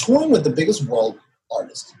 So I'm touring with the biggest world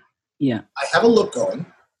artist. Yeah, I have a look going.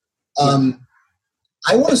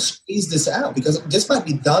 I want to squeeze this out because this might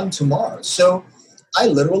be done tomorrow. So I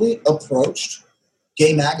literally approached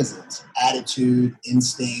gay magazines, Attitude,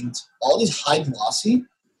 Instinct, all these high glossy,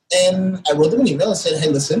 and I wrote them an email and said, hey,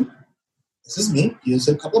 listen, this is me. Here's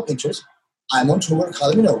a couple of pictures. I'm on tour with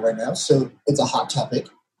Kylie Minogue right now, so it's a hot topic.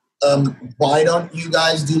 Why don't you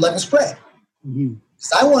guys do like a spread?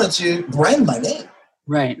 Because I wanted to brand my name.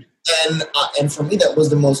 Right. And for me, that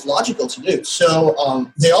was the most logical to do.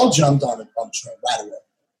 So they all jumped on the train right away.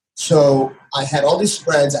 So I had all these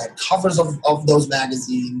spreads. I had covers of those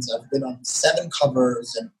magazines. I've been on 7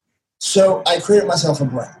 covers. And so I created myself a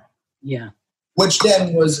brand. Yeah. Which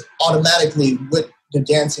then was automatically with the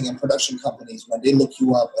dancing and production companies, when they look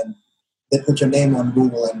you up and they put your name on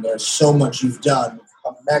Google and there's so much you've done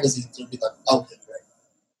with magazines, they'll be like, okay, great.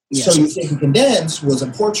 Yeah. So You Think You Can Dance was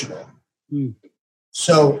in Portugal.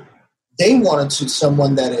 So they wanted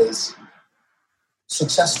someone that is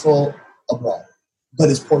successful abroad, but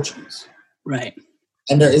is Portuguese. Right.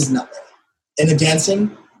 And there is nothing. In the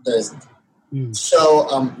dancing, there isn't. So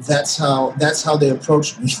that's how they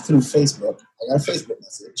approached me through Facebook. I got a Facebook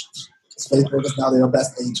message. Because Facebook is now their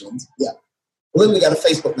best agent. Yeah. Literally got a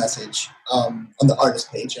Facebook message on the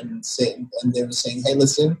artist page and they were saying, hey,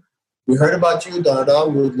 listen, we heard about you,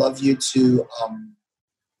 we would love you to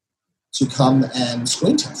come and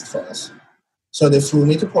screen test for us. So they flew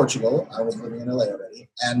me to Portugal. I was living in LA already.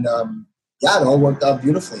 And it all worked out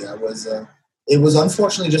beautifully. It was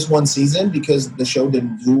unfortunately just one season because the show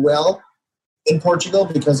didn't do well in Portugal,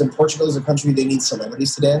 because in Portugal is a country they need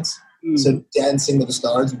celebrities to dance. So Dancing with the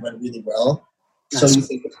Stars went really well. So you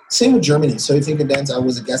think, same with Germany. So You Think You Can Dance, I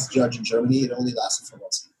was a guest judge in Germany. It only lasted for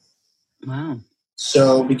 1 season. Wow.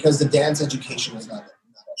 So because the dance education is not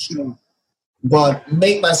strong. But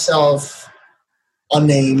make myself a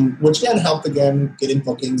name, which then helped again getting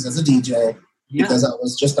bookings as a DJ, because I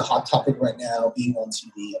was just a hot topic right now, being on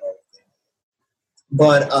TV and everything.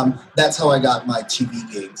 But that's how I got my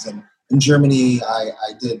TV gigs. And in Germany, I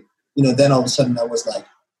did, then all of a sudden I was like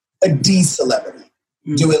a D-celebrity,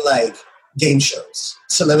 doing like game shows,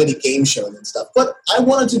 celebrity game shows and stuff. But I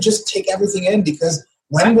wanted to just take everything in, because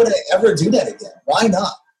when would I ever do that again? Why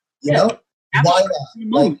not? You know? Why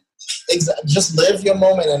not? Like, just live your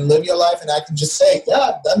moment and live your life, and I can just say, yeah,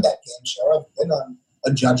 I've done that game show. I've been on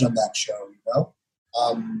a judge on that show,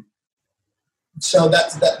 So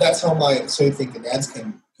that's how my So You Think You Can Dance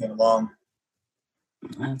came along.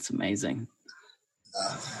 That's amazing.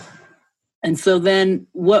 And so then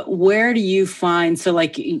where do you find, so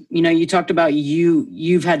like, you talked about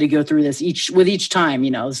you've had to go through this each time,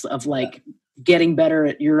 of like getting better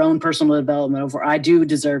at your own personal development over, I do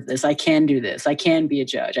deserve this. I can do this. I can be a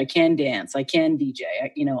judge. I can dance. I can DJ,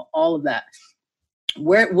 all of that.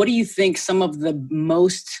 What do you think some of the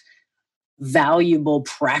most valuable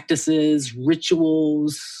practices,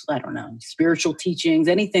 rituals, I don't know, spiritual teachings,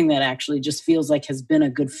 anything that actually just feels like has been a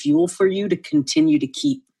good fuel for you to continue to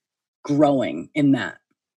keep growing in that?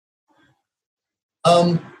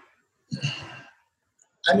 I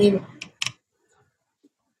mean,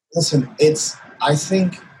 listen, I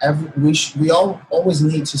think we all always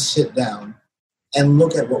need to sit down and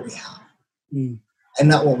look at what we have and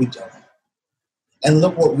not what we don't have. And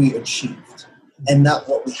look what we achieved and not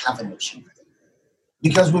what we haven't achieved.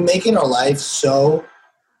 Because we're making our life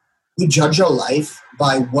we judge our life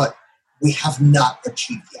by what we have not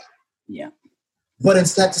achieved yet. Yeah. But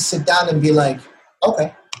instead to sit down and be like,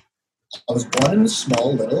 okay, I was born in a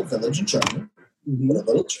small little village in Germany with a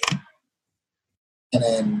little dream. And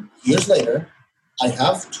then years later, I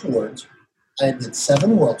have toured. I did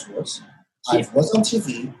 7 world tours. I was on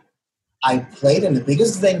TV. I played in the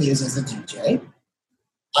biggest venues as a DJ.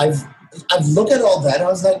 I've looked at all that. I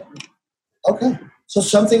was like, okay, so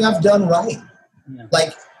something I've done right. Yeah.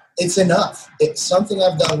 Like, it's enough. It's something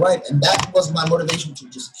I've done right. And that was my motivation to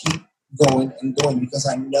just keep going and going, because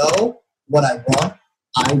I know what I want,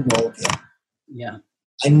 I will get. Yeah.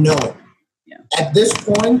 I know it. Yeah. At this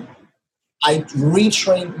point, I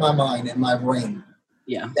retrained my mind and my brain.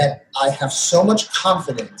 Yeah. That I have so much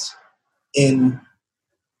confidence in,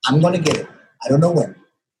 I'm going to get it. I don't know when. It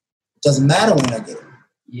doesn't matter when I get it.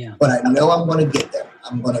 Yeah. But I know I'm going to get there.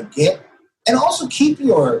 I'm going to get, and also keep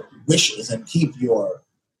your wishes and keep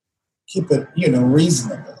it,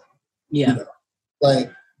 reasonable. Yeah. Like,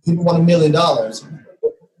 people want $1 million.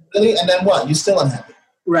 Really? And then what? You're still unhappy.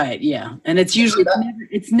 Right, yeah. And it's usually,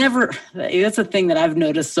 it's never, that's a thing that I've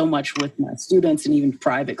noticed so much with my students and even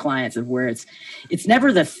private clients, of where it's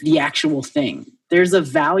never the actual thing. There's a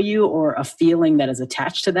value or a feeling that is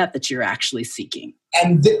attached to that you're actually seeking.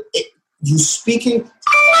 And you're speaking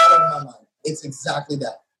out of my mind. It's exactly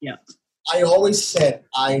that. Yeah. I always said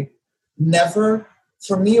for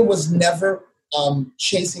me, it was never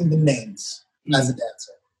chasing the names as a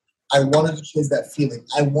dancer. I wanted to chase that feeling.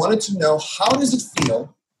 I wanted to know, how does it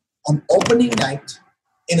feel on opening night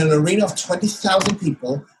in an arena of 20,000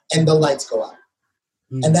 people and the lights go out?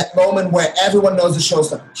 And that moment where everyone knows the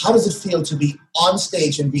show's done. How does it feel to be on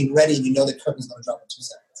stage and being ready and you know the curtain's going to drop in 2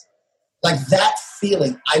 seconds? Like, that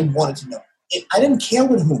feeling, I wanted to know. I didn't care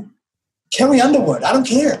with whom. Carrie Underwood, I don't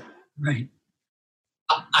care. Right.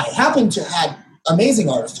 I happen to have amazing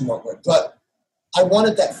artists to work with, but I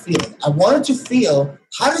wanted that feeling. I wanted to feel,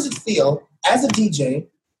 how does it feel as a DJ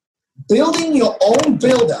building your own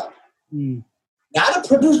build-up, not a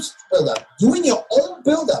produced build-up, doing your own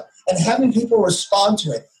build-up and having people respond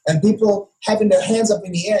to it and people having their hands up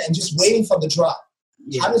in the air and just waiting for the drop.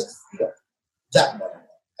 Yeah. How does it feel? That moment.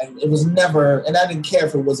 And it was never, and I didn't care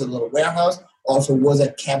if it was a little warehouse or if it was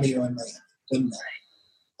at Cameo in Miami. Didn't matter.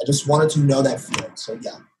 I just wanted to know that feeling. So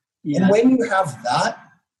yeah. And when you have that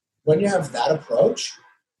approach,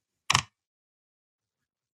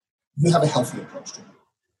 you have a healthy approach to it.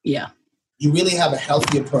 Yeah. You really have a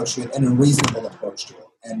healthy approach to it and a reasonable approach to it.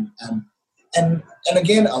 And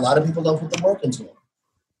again, a lot of people don't put the work into it.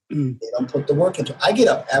 They don't put the work into it. I get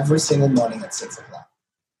up every single morning at 6 o'clock.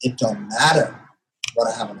 It don't matter what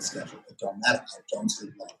I have on the schedule. It don't matter. I don't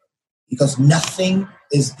sleep longer. Because nothing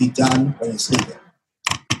is be done when you're sleeping.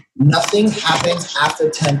 Nothing happens after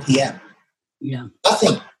 10 p.m. Yeah.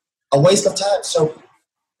 Nothing. A waste of time. So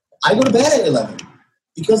I go to bed at 11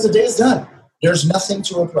 because the day is done. There's nothing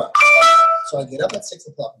to approach. So I get up at 6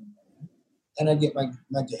 o'clock in the morning and I get my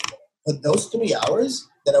day going. But those 3 hours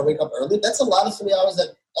that I wake up early, that's a lot of 3 hours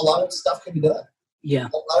that a lot of stuff can be done. Yeah.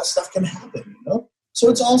 A lot of stuff can happen, So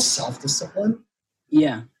it's all self-discipline.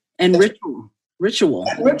 Yeah. And ritual.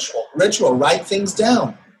 Write things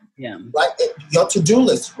down. Yeah. Write your to-do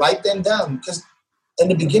list. Write them down. Because in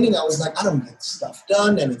the beginning, I was like, I don't get stuff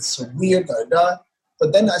done, and it's so weird.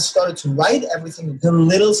 But then I started to write everything, the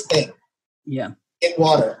littlest thing. Yeah. Get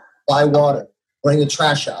water. Buy water. Bring the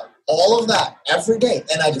trash out. All of that every day.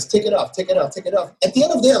 And I just tick it off. At the end of the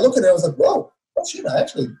day, I look at it, I was like, whoa, oh shit, I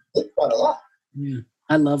actually did quite a lot. Yeah.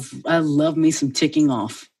 I love me some ticking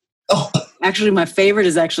off. Oh. Actually, my favorite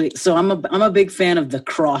is so I'm a big fan of the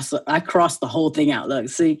cross. I cross the whole thing out. Look,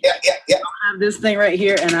 see? Yeah. I have this thing right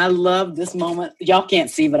here, and I love this moment. Y'all can't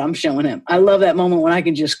see, but I'm showing him. I love that moment when I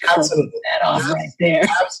can just cross that off right there.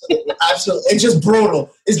 Absolutely. It's just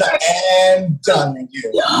brutal. It's like, and done.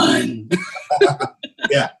 Done.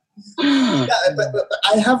 Yeah. But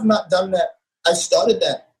I have not done that. I started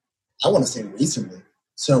that, I want to say recently.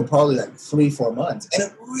 So probably like 3-4 months. And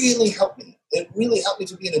it really helped me. It really helped me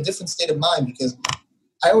to be in a different state of mind, because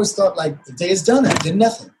I always thought, like, the day is done. I did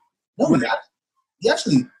nothing. No, you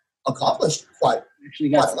actually accomplished quite Actually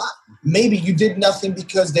got maybe you did nothing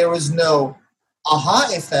because there was no aha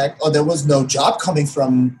effect or there was no job coming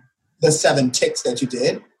from the 7 ticks that you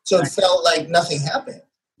did. So it felt like nothing happened.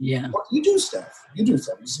 Yeah. But you do stuff.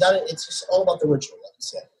 It's just all about the ritual, like you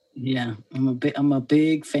said. Yeah. I'm a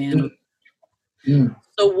big fan of it.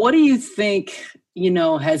 So what do you think,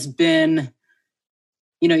 has been,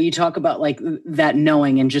 you talk about like that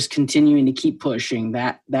knowing and just continuing to keep pushing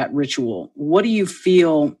that ritual. What do you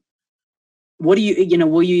feel, will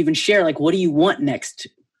you even share, like, what do you want next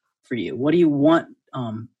for you? What do you want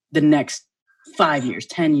the next 5 years,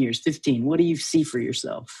 10 years, 15? What do you see for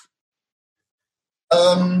yourself?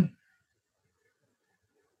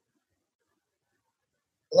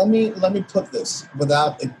 Let me put this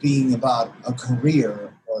without it being about a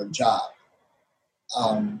career or a job.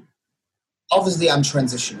 Obviously, I'm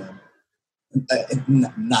transitioning,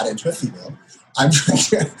 not into a female. I'm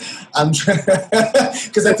because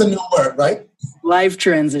that's a new word, right? Life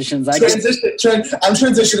transitions. I'm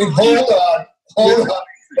transitioning. Hold on.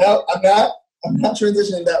 No, I'm not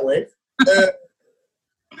transitioning that way.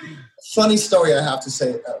 Funny story I have to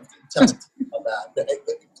say. Tell you about that.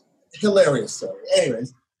 Hilarious story.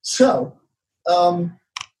 Anyways, so the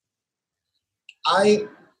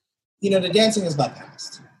dancing is my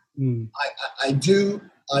past.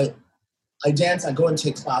 I dance. I go and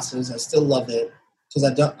take classes. I still love it because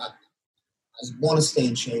I want to stay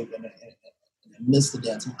in shape and I miss the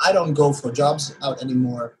dancing. I don't go for jobs out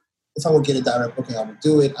anymore. If I would get a direct booking, I would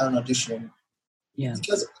do it. I don't audition. Yeah.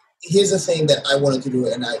 Because here's the thing that I wanted to do,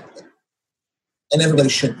 and everybody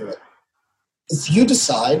should do it. If you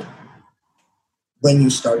decide when you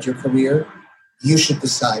start your career, you should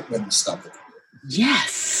decide when you stop the career.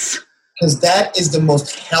 Yes. Because that is the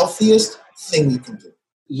most healthiest thing you can do.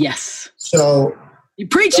 Yes. So you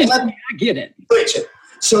preach it. I get it. Preach it.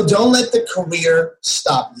 So don't let the career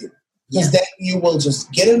stop you. Because then you will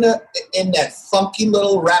just get in that funky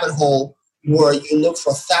little rabbit hole where you look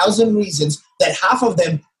for 1,000 reasons that half of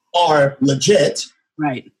them are legit.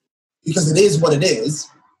 Right. Because it is what it is.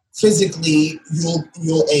 Physically,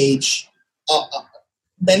 you'll age.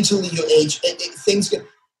 Mentally, you'll age. Things get...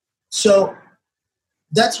 So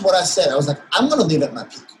that's what I said. I was like, I'm going to leave at my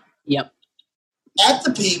peak. Yep. At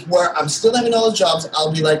the peak where I'm still having all those jobs,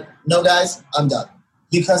 I'll be like, no, guys, I'm done.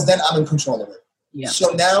 Because then I'm in control of it. Yeah. So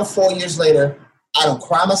now, 4 years later, I don't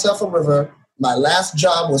cry myself a river. My last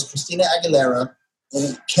job was Christina Aguilera.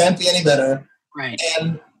 Can't be any better. Right.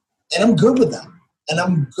 And I'm good with that.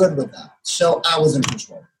 So I was in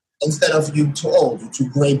control. Instead of you too old, you too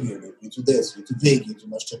gray bearded, you too this, you too big, you too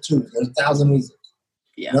much tattoos. There's 1,000 reasons.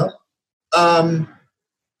 Yeah.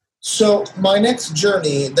 So my next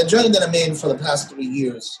journey, the journey that I'm in for the past 3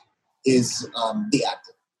 years, is the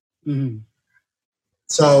acting. Mm-hmm.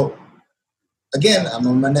 So again, I'm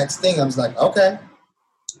on my next thing. I was like, okay,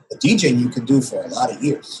 the DJing you can do for a lot of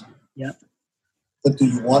years. Yep. But do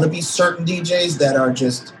you want to be certain DJs that are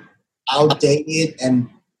just outdated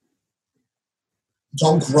and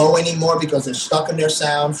don't grow anymore because they're stuck in their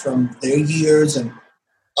sound from their years? And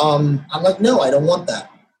I'm like, no, I don't want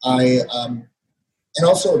that. And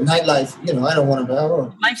also nightlife, I don't want to.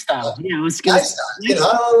 Lifestyle. Lifestyle. I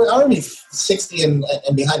don't want to be 60 and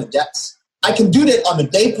behind the decks. I can do that on a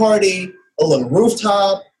day party, a little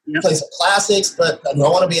rooftop, play some classics, but do I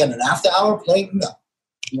want to be in an after hour playing? No.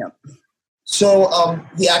 Yep. So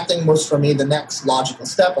the acting was for me the next logical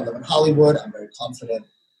step. I live in Hollywood. I'm very confident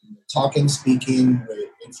in talking, speaking,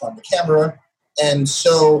 in front of the camera. And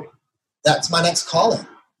so that's my next calling.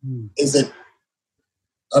 Is it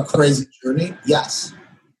a crazy journey? Yes.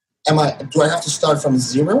 Do I have to start from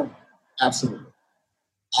zero? Absolutely.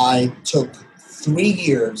 I took 3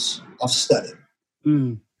 years of studying.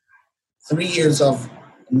 3 years of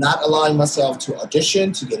not allowing myself to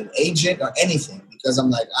audition, to get an agent or anything, because I'm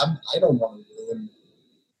like, I don't want to ruin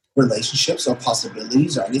relationships or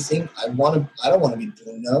possibilities or anything. I don't want to be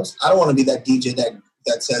doing those. I don't want to be that DJ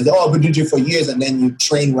that says, oh, I've been DJ for years, and then you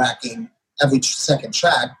train racking every second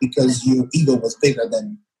track because your ego was bigger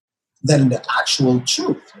than the actual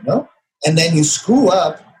truth, And then you screw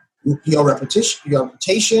up your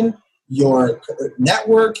reputation, your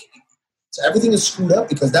network. So everything is screwed up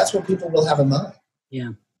because that's what people will have in mind.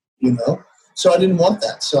 Yeah. So I didn't want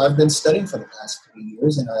that. So I've been studying for the past 3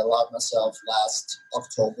 years, and I allowed myself last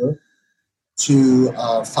October to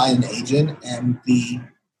find an agent and be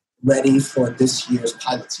ready for this year's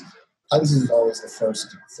pilot season. Pilot season is always the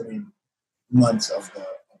first 3 months of the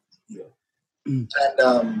year. And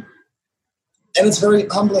it's very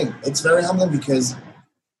humbling. It's very humbling because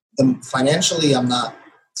financially I'm not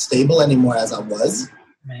stable anymore as I was.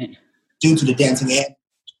 Right. Due to the dancing and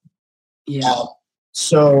yeah.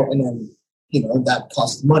 So, and then that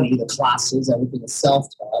costs money, the classes, everything is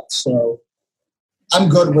self-taught. So I'm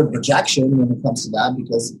good with rejection when it comes to that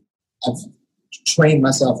because I've trained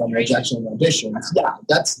myself on rejection and auditions. Yeah,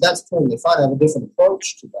 that's totally fine. I have a different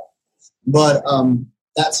approach to that. But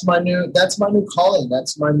that's my new calling.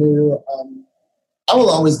 That's my new I will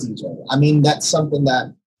always DJ. I mean, that's something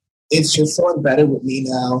that it's just so embedded with me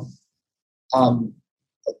now.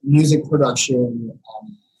 Music production.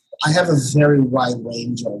 I have a very wide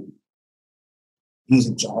range of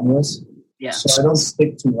music genres. Yeah. So I don't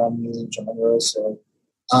stick to one music genre. So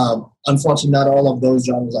unfortunately, not all of those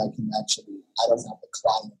genres I don't have the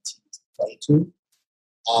client to play to.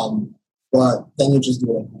 But then you just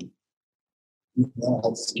do it at home.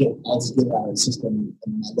 I'll just get it out of the system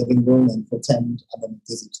in my living room and pretend I'm in a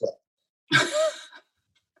Disney club.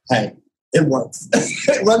 Hey, it works.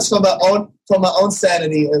 It works for my own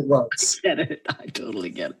sanity. It works. I get it. I totally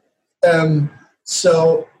get it.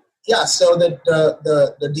 So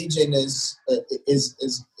the DJing is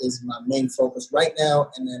my main focus right now,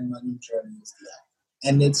 and then my new journey is the app,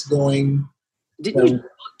 and it's going. Didn't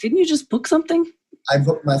you just book something? I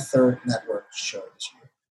booked my third network show this year.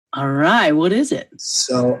 All right, what is it?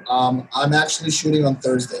 So I'm actually shooting on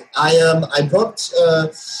Thursday. I booked.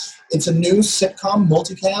 It's a new sitcom,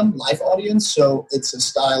 multicam, live audience. So it's a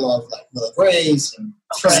style of like Will Grace and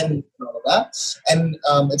Friend and all of that. And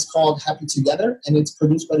it's called Happy Together, and it's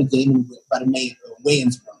produced by the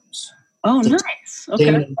Wayans brothers. Oh, nice. Okay.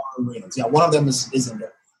 Damon and Mara Wayans. Yeah, one of them is in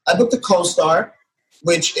there. I booked a co-star,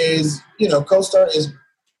 which is, co-star is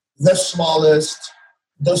the smallest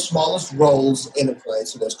roles in a play.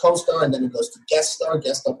 So there's co-star, and then it goes to guest star.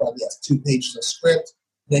 Guest star probably has 2 pages of script.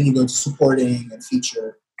 Then you go to supporting and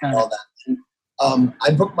feature. All that. I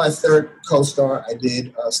booked my third co-star. I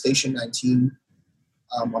did Station 19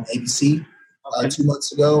 on ABC 2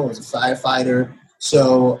 months ago. I was a firefighter,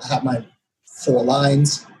 so I had my 4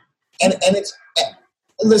 lines. And it's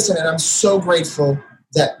listen, and I'm so grateful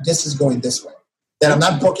that this is going this way. That I'm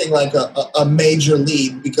not booking like a major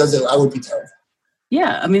lead because I would be terrible.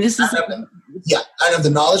 Yeah, I mean, this is. I don't have the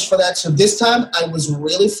knowledge for that. So this time I was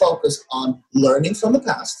really focused on learning from the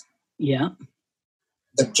past. Yeah.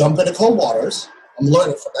 The jump into cold waters. I'm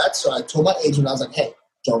learning from that. So I told my agent, I was like, hey,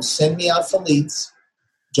 don't send me out for leads.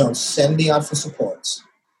 Don't send me out for supports.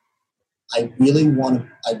 I really want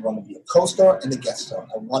to be a co-star and a guest star.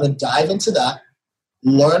 I want to dive into that,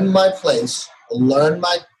 learn my place, learn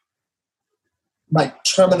my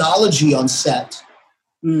terminology on set.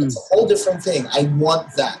 It's a whole different thing. I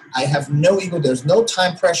want that. I have no ego. There's no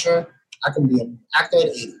time pressure. I can be an actor at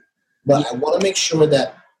 80. But I want to make sure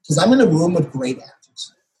that, because I'm in a room with great actors.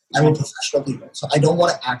 I'm a professional people, so I don't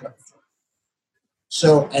want to act like a fool.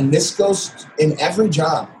 So, and this goes in every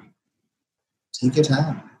job. Take your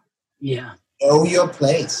time. Yeah. Know your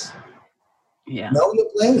place. Yeah. Know your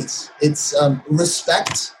place. It's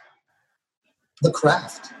respect the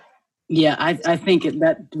craft. Yeah, I think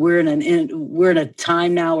that we're in a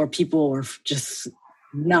time now where people are just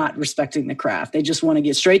not respecting the craft. They just want to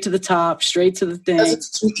get straight to the top, straight to the thing. Because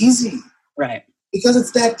it's too easy. Right. Because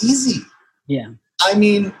it's that easy. Yeah. I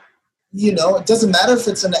mean, it doesn't matter if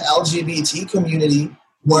it's in the LGBT community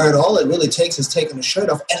where all it really takes is taking the shirt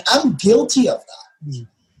off. And I'm guilty of that.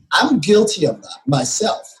 I'm guilty of that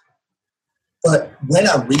myself. But when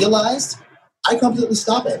I realized, I completely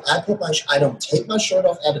stop it. I don't take my shirt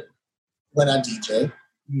off when I DJ,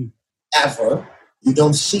 ever. You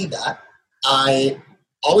don't see that. I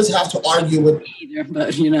always have to argue with either,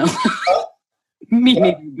 but me neither.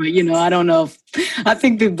 But I don't know. I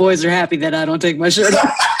think the boys are happy that I don't take my shirt off.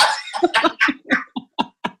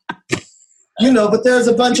 But there's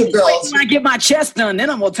a bunch of girls. When I get my chest done, then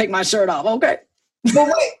I'm gonna take my shirt off. Okay. But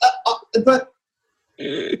wait, but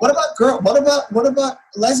what about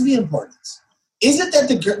lesbian parties? Is it that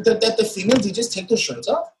the female DJs take their shirts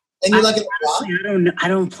off? And you're I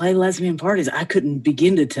don't play lesbian parties. I couldn't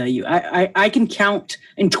begin to tell you. I can count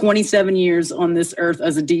in 27 years on this earth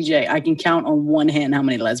as a DJ. I can count on one hand how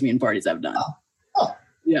many lesbian parties I've done. Oh.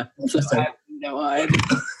 Yeah. So I have no idea.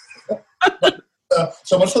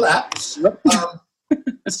 So much for that.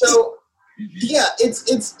 So yeah,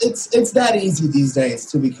 it's that easy these days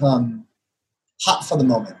to become hot for the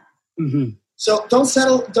moment. Mm-hmm. So don't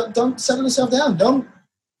settle yourself down.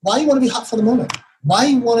 Why you want to be hot for the moment?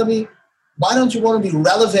 Why don't you want to be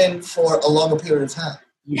relevant for a longer period of time?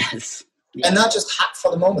 Yes. And not just hot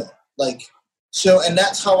for the moment. And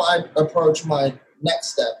that's how I approach my next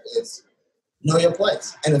step is know your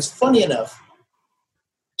place. And it's funny enough,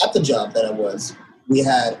 at the job that I was, we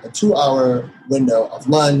had a 2-hour window of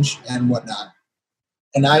lunch and whatnot.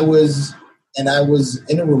 And I was in a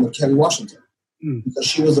room with Kerry Washington. because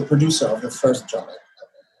she was the producer of the first job.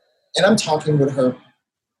 And I'm talking with her,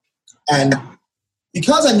 and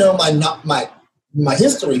because I know my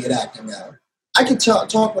history at acting now, I could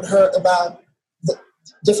talk with her about the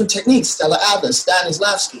different techniques, Stella Adler,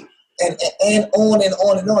 Stanislavski, and on and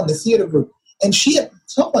on and on, the theater group. And she, at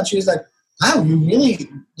some point, she was like, wow, you really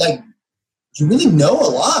know a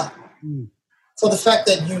lot for the fact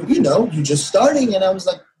that you're just starting. And I was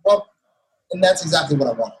like, well, and that's exactly what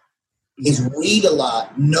I want. Is read a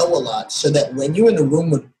lot, know a lot, so that when you're in a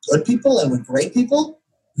room with good people and with great people,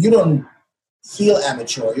 you don't feel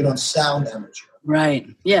amateur, you don't sound amateur. Right.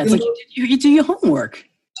 Yeah, it's you do your homework.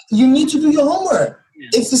 You need to do your homework. Yeah.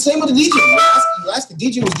 It's the same with the DJ. You ask the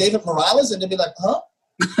DJ who's David Morales, and they'll be like, huh?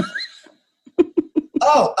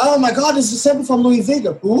 oh my God, this is a sample from Louis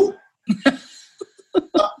Vega. Who?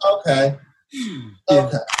 Okay.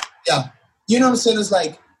 Yeah. You know what I'm saying? It's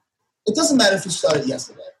like, it doesn't matter if you started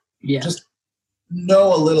yesterday. Yeah. Just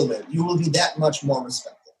know a little bit. You will be that much more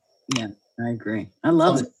respected. Yeah, I agree. I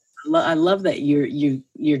love it. I love that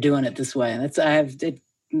you're doing it this way. I have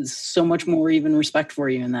so much more even respect for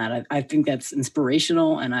you in that. I think that's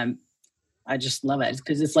inspirational, and I just love it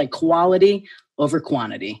because it's like quality over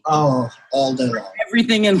quantity. Oh, all day long.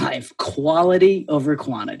 Everything in life, quality over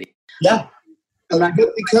quantity. Yeah,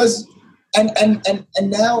 because and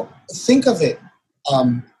now think of it.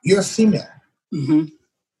 You're a female. Mm-hmm.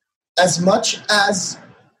 As much as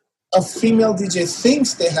a female DJ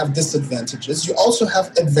thinks they have disadvantages, you also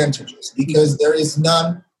have advantages because there is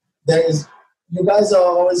none. You guys are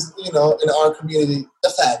always, in our community, the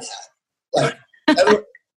fat guy. Like, but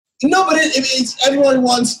it's everyone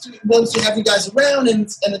wants to have you guys around, and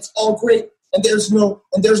it's all great, and there's no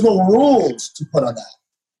rules to put on that.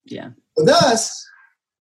 Yeah. With us,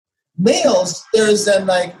 males, there's then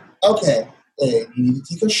like, okay, you need to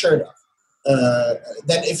take your shirt off.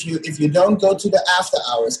 Then if you don't go to the after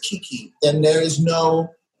hours Kiki, then there is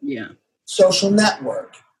no social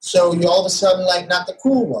network. So you all of a sudden like not the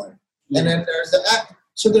cool one. Yeah. And then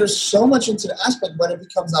there's so much into the aspect when it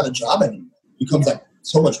becomes not a job anymore. It becomes like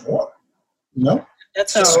so much more.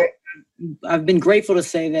 That's how I've been grateful to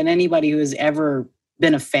say that anybody who has ever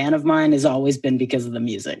been a fan of mine has always been because of the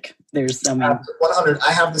music. 100.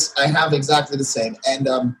 I have exactly the same. And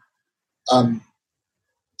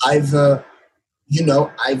I've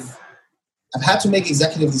had to make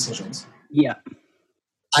executive decisions. Yeah.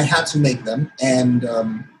 I had to make them. And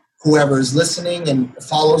whoever is listening and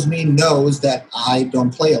follows me knows that I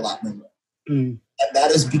don't play a lot anymore. And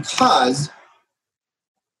that is because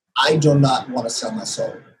I do not want to sell my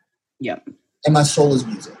soul. Yeah. And my soul is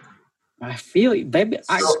music. I feel you, baby.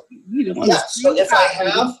 So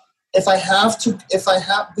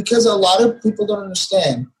because a lot of people don't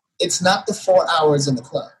understand, it's not the 4 hours in the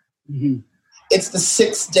club. Mm-hmm. It's the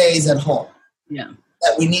 6 days at home. Yeah.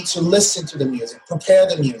 That we need to listen to the music, prepare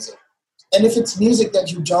the music. And if it's music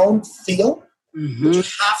that you don't feel, mm-hmm. you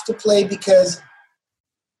have to play because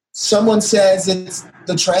someone says it's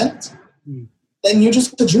the trend, then you're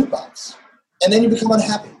just a jukebox. And then you become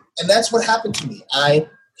unhappy. And that's what happened to me. I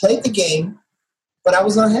played the game, but I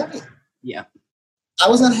was not happy. Yeah. I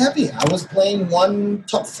was not happy. I was playing one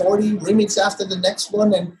top 40 remix after the next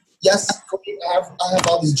one. And yes, I have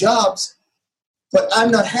all these jobs, but I'm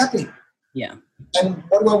not happy. Yeah. And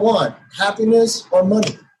what do I want? Happiness or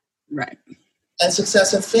money? Right. And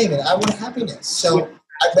success and fame. And I want happiness. So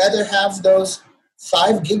I'd rather have those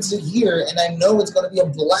 5 gigs a year, and I know it's going to be a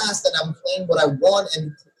blast, and I'm playing what I want,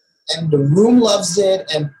 and the room loves it,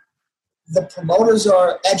 and the promoters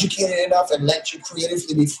are educated enough and let you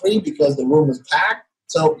creatively be free because the room is packed.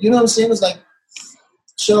 So, you know what I'm saying? It's like,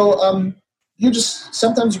 so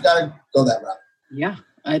sometimes you got to go that route. Yeah.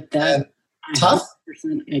 Tough.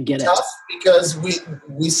 I get it. Tough because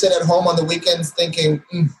we sit at home on the weekends thinking,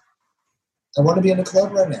 I want to be in a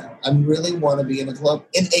club right now. I really want to be in a club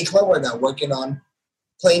right now, working on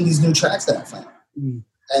playing these new tracks that I found.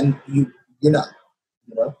 And you're not,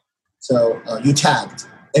 So you tagged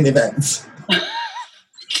in events.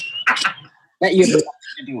 That you have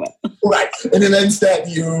to do it. Right. In events that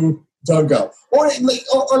you don't go. Or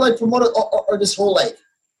like promote or this whole like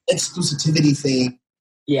exclusivity thing.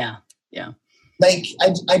 Yeah. Yeah. Like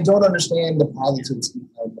I don't understand the politics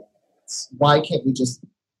behind that. Why can't we just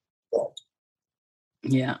go?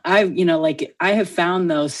 Yeah, I have found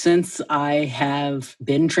though, since I have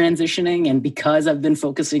been transitioning and because I've been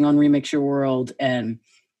focusing on Remix Your World and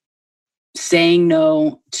saying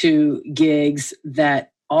no to gigs,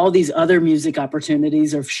 that all these other music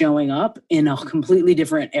opportunities are showing up in a completely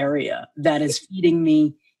different area that is feeding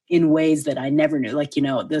me in ways that I never knew. Like,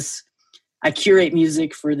 I curate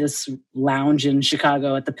music for this lounge in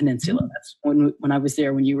Chicago at the Peninsula. That's when I was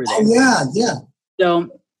there, when you were there. Oh, yeah.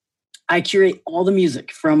 So I curate all the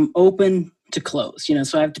music from open to close,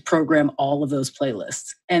 so I have to program all of those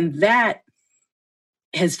playlists. And that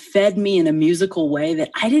has fed me in a musical way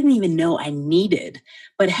that I didn't even know I needed.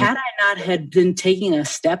 But had I not had been taking a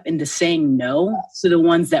step into saying no to the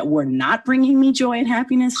ones that were not bringing me joy and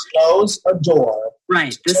happiness, close a door.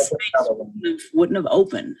 Right. This space wouldn't have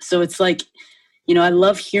opened. So it's like, I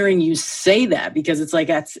love hearing you say that, because it's like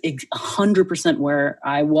that's 100% where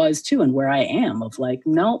I was too, and where I am, of like,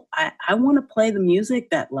 no, I want to play the music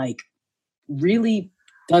that like really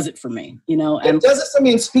does it for me, It does it for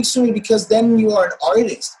me and speaks to me, because then you are an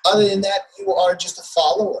artist. Other than that, you are just a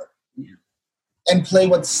follower. Yeah. And play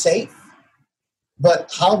what's safe.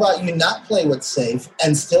 But how about you not play what's safe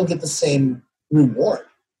and still get the same reward?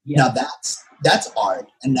 Yeah. Now that's art,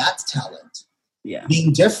 and that's talent. Yeah.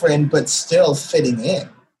 Being different but still fitting in.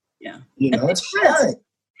 Yeah. It's hard.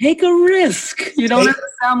 Take a risk. You don't have to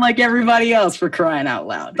sound like everybody else, for crying out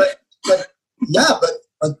loud. But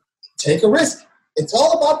take a risk. It's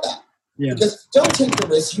all about that. Yeah. Because don't take the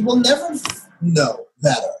risk. You will never know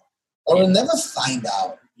better, or you'll never find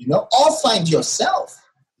out. Or find yourself.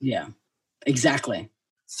 Yeah, exactly.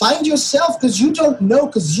 Find yourself, because you don't know,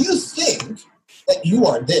 because you think that you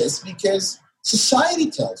are this, because society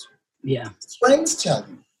tells you. Yeah. Friends tell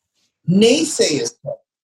you. Naysayers tell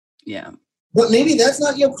you. Yeah. But maybe that's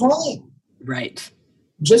not your calling. Right.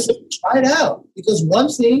 Just try it out. Because one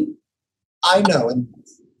thing I know, and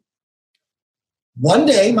one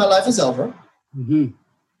day my life is over, and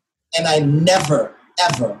I never,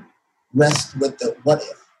 ever rest with the what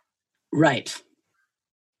if. Right.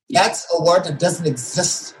 That's a word that doesn't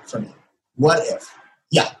exist for me. What if?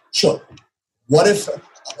 Yeah, sure. What if?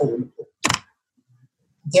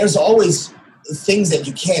 There's always things that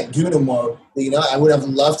you can't do no more. I would have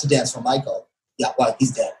loved to dance for Michael. Yeah, why?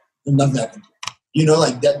 He's dead. There's nothing I can do.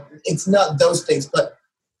 Like that. It's not those things. But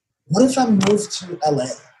what if I move to LA?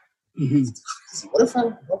 Mm-hmm. It's crazy. What if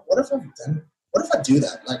I do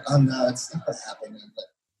that? Like, oh no, it's not gonna happen. Like,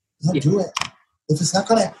 don't do it.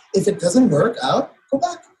 If it doesn't work out, go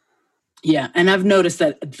back. Yeah, and I've noticed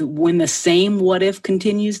that when the same what if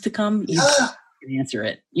continues to come, you answer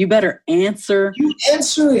it. You better answer. You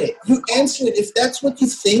answer it. If that's what you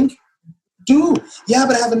think, do. Yeah,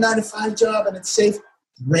 but I have a 9-to-5 job and it's safe.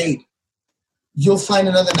 Great. You'll find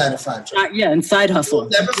another 9-to-5 job. And side hustle. You'll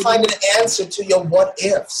never find an answer to your what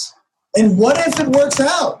ifs. And what if it works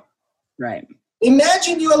out? Right.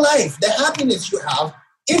 Imagine your life, the happiness you have,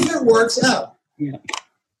 if it works out. Yeah.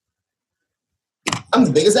 I'm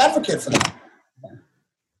the biggest advocate for that. Yeah.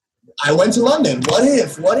 I went to London. What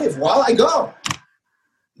if? Well, I go.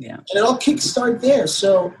 Yeah. And it all kickstart there.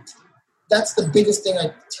 So that's the biggest thing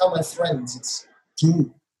I tell my friends. It's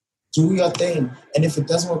do your thing. And if it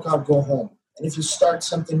doesn't work out, go home. And if you start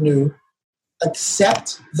something new,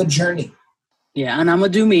 accept the journey. Yeah, and I'm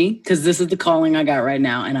going to do me, because this is the calling I got right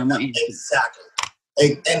now, and I'm going to exactly.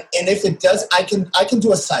 And if it does, I can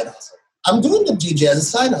do a side hustle. I'm doing the DJ as a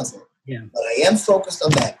side hustle. Yeah. But I am focused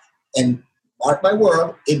on that. And mark my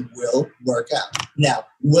word, it will work out. Now,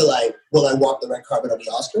 will I walk the red carpet on the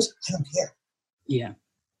Oscars? I don't care. Yeah.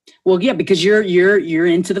 Well, yeah, because you're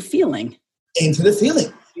into the feeling. Into the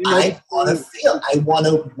feeling. I want to feel. I want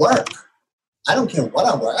to work. I don't care what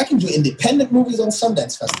I work. I can do independent movies on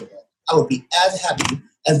Sundance Festival. I would be as happy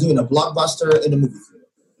as doing a blockbuster in a movie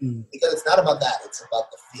theater. Because it's not about that. It's about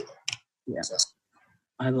the feeling. Yeah. So.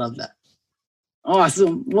 I love that.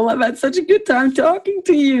 Awesome. Well, I've had such a good time talking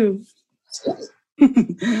to you.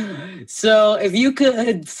 So if you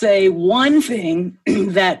could say one thing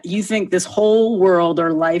that you think this whole world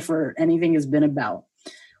or life or anything has been about,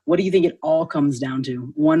 what do you think it all comes down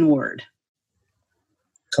to? One word.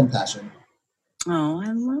 Compassion. Oh,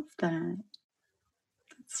 I love that.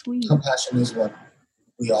 That's sweet. Compassion is what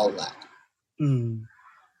we all lack.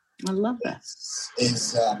 I love that.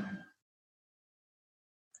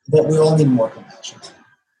 But we all need more compassion.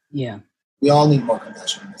 Yeah. We all need more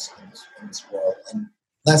compassion in this world, and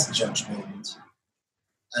less judgment.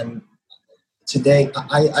 And today,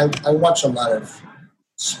 I watch a lot of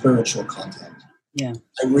spiritual content. Yeah.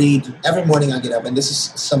 I read every morning. I get up, and this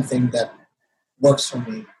is something that works for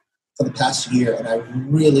me for the past year, and I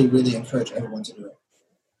really, really encourage everyone to do it.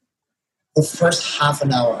 The first half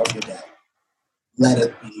an hour of your day, let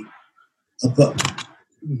it be a book.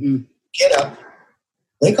 Mm-hmm. Get up,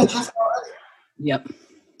 wake up half an hour earlier. Yep.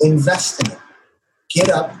 Invest in it. Get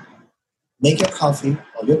up, make your coffee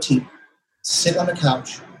or your tea, sit on the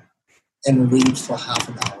couch, and read for half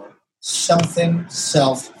an hour. Something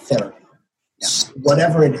self-therapy. Yeah.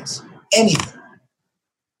 Whatever it is. anything,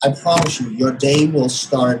 I promise you, your day will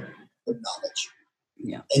start with knowledge.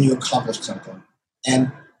 Yeah. And you accomplish something.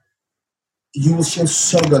 And you will feel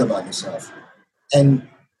so good about yourself. And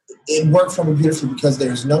it worked for me beautifully because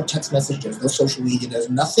there's no text message, there's no social media, there's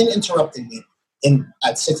nothing interrupting me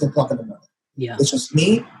at 6 o'clock in the morning. Yeah. It's just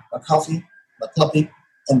me, my coffee, my puppy,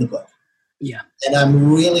 and the book. Yeah. And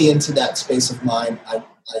I'm really into that space of mind. I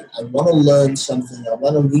want to learn something. I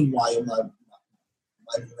want to rewire my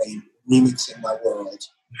brain, remixing my world.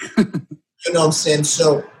 You know what I'm saying?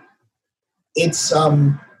 So it's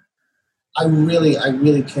I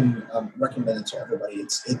really can recommend it to everybody.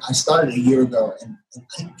 I started a year ago, and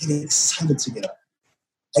I get excited to get up.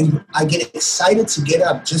 I get excited to get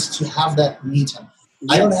up just to have that me time.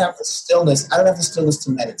 Yeah. I don't have the stillness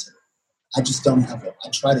to meditate. I just don't have it. I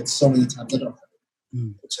tried it so many times. I don't have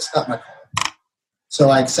it. It's just not my call. So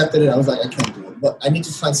I accepted it. I was like, I can't do it. But I need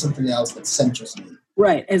to find something else that centers me.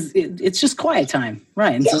 Right. It's just quiet time.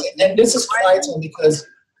 Right. Yeah, and this is quiet time because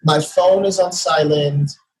my phone is on silent.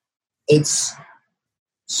 It's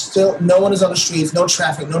still, no one is on the streets, no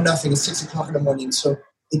traffic, no nothing. It's 6 o'clock in the morning. So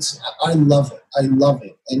I love it. I love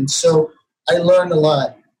it. And so I learned a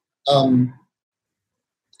lot.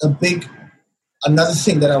 Another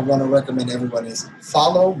thing that I want to recommend everyone is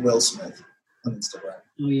follow Will Smith on Instagram.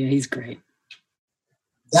 Oh yeah, he's great.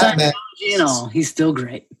 That man, he's still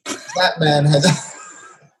great. That man has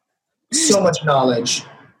so much knowledge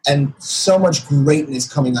and so much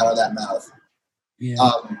greatness coming out of that mouth. Yeah.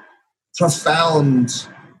 Profound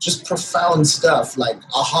stuff, like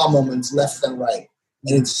aha moments left and right.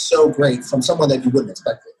 And it's so great from someone that you wouldn't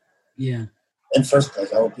expect it. Yeah. In first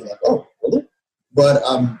place, I would be like, oh, really? But,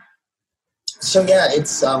 so yeah,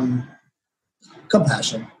 it's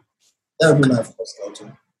compassion. That would be my first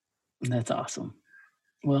go-to. That's awesome.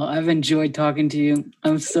 Well, I've enjoyed talking to you.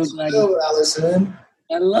 I'm so glad. Hello, Allison.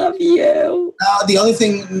 I love you. The only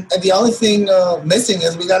thing missing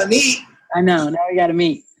is we got to meet. I know. Now we got to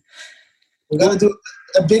meet. We got to do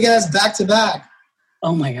a big ass back-to-back.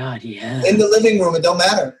 Oh my God, yeah. In the living room, it don't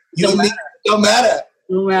matter. Don't matter.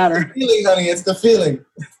 No matter. It's the feeling, honey. It's the feeling.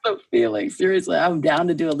 It's the feeling. Seriously, I'm down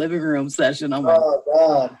to do a living room session. Oh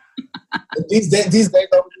God. these days, I'm just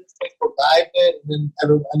for private, and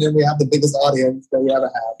then we have the biggest audience that we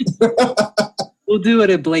ever have. We'll do it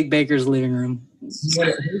at Blake Baker's living room.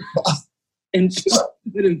 And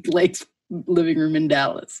in Blake's living room in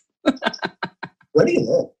Dallas. Where do you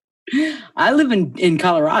live? I live in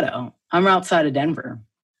Colorado. I'm outside of Denver.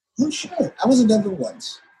 Oh shit! I was in Denver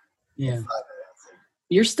once. Yeah.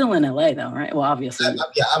 You're still in LA though, right? Well, obviously.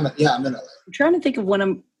 I'm in LA. I'm trying to think of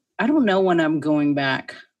I don't know when I'm going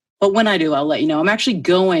back, but when I do, I'll let you know. I'm actually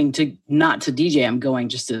going to, not to DJ, I'm going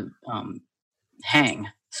just to hang.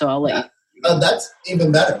 So I'll let you know. That's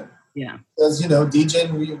even better. Yeah. Because,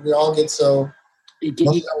 DJing, we all get so, we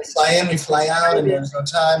fly in, we fly out, and there's no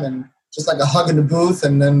time, and just like a hug in the booth,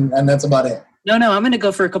 and that's about it. No, I'm going to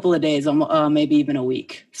go for a couple of days, maybe even a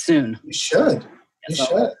week soon. You should. You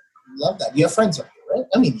should. Love that. You have friends up here, right?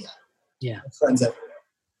 I mean, yeah. Yeah. Friends everywhere.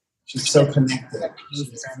 She's so connected.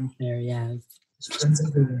 Friends there, yeah. Friends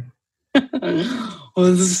everywhere.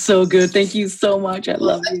 Well, this is so good. Thank you so much. I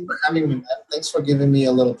love you. For having me. Thanks for giving me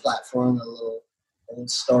a little platform, a little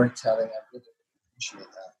storytelling. I really appreciate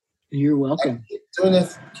that. You're welcome. Keep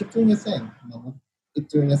doing your thing, Mama. Keep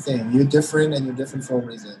doing your thing. You're different, and you're different for a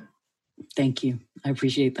reason. Thank you. I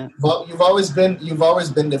appreciate that. Well, you've always been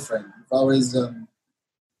different. You've always,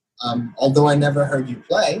 although I never heard you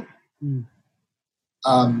play,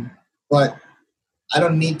 but I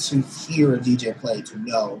don't need to hear a DJ play to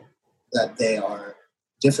know that they are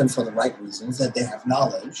different for the right reasons, that they have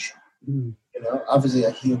knowledge. Obviously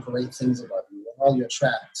I hear great things about you and all your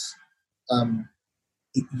tracks.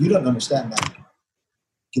 You don't understand that.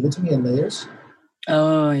 Give it to me in layers.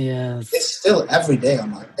 Oh, yes. It's still every day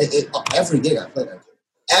I'm like, every gig I play that gig.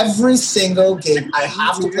 Every single gig I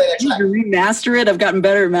have to play that track. I need to remaster it. I've gotten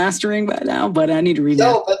better at mastering by now, but I need to remaster.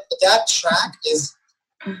 No, but that track is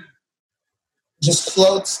just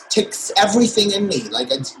floats, ticks everything in me. Like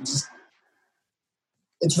it's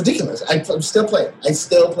ridiculous. I still play it.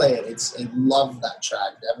 I love that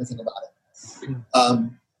track. Everything about it.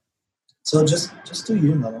 So just do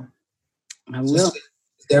you, Mama. I will.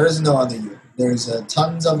 There is no other you. There's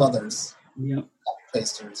tons of others. Yep.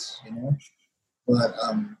 Placers, But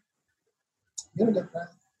you're a good man.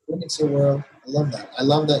 Remix your world. I love that. I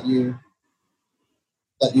love that you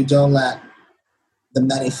don't let the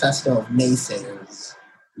manifesto of naysayers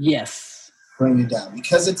bring you down,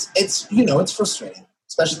 because it's frustrating,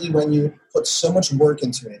 especially when you put so much work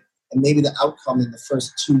into it and maybe the outcome in the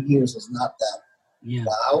first 2 years was not that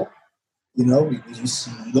wow. You know, because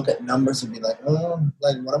you look at numbers and be like, oh,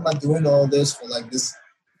 like what am I doing all this for? Like this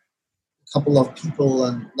couple of people,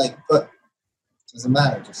 and like, but it doesn't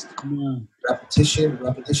matter. Just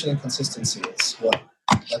repetition, and consistency is what.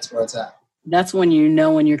 That's where it's at. That's when you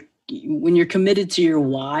know when you're committed to your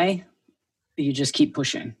why, you just keep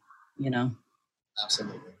pushing. You know.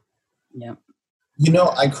 Absolutely. Yeah. You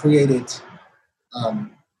know, I created.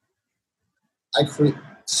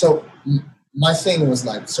 So my thing was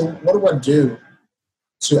like, so what do I do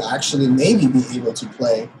to actually maybe be able to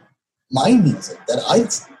play my music that I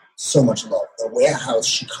so much love? The warehouse,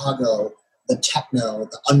 Chicago, the techno,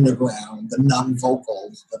 the underground, the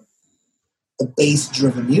non-vocals, the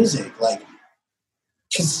bass-driven music. Like,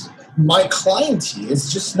 because my client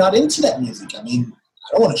is just not into that music. I mean,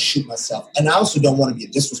 I don't want to shoot myself. And I also don't want to be a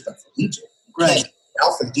disrespectful DJ. Right.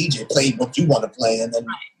 Alpha DJ, play what you want to play, and then...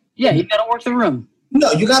 Yeah, you got to work the room.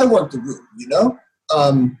 No, you got to work the room, you know?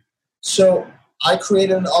 So I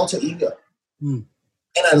created an alter ego. And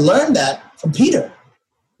I learned that from Peter.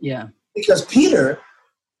 Yeah. Because Peter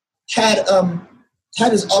had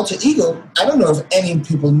his alter ego. I don't know if any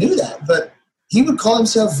people knew that, but he would call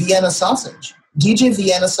himself Vienna Sausage. DJ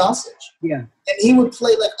Vienna Sausage. Yeah. And he would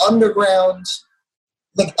play like underground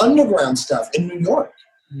stuff in New York.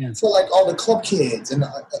 Yeah. For like all the club kids and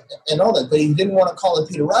all that. But he didn't want to call it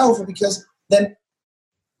Peter Raufer because then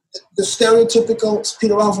the stereotypical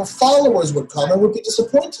Peter Raufer followers would come and would be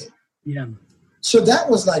disappointed. Yeah. So that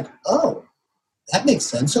was like, oh, that makes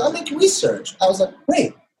sense. So I make research. I was like,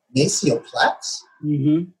 wait, Maceo Plex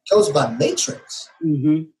goes by Matrix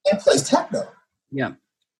and plays techno. Yeah.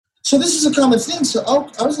 So this is a common thing. So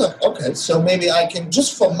I was like, okay, so maybe I can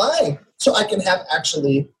so I can have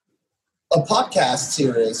actually a podcast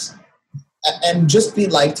series and just be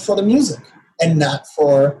liked for the music and not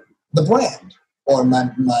for the brand or my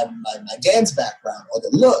dance background or the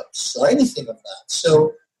looks or anything of that.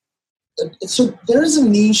 So there is a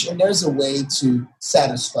niche and there's a way to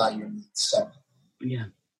satisfy your needs. So, yeah.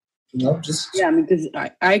 You know, I mean, because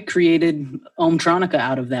I created Omtronica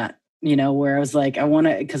out of that, you know, where I was like, I want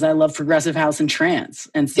to, because I love progressive house and trance.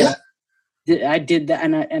 And so I did that.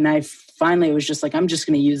 And I finally, it was just like, I'm just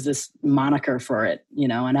going to use this moniker for it, you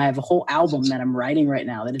know, and I have a whole album that I'm writing right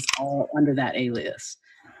now that is all under that alias.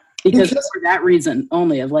 Because for that reason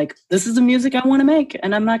only, of like, this is the music I want to make,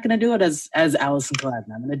 and I'm not going to do it as Alison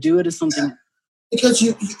Gladden. I'm going to do it as something. Yeah. Because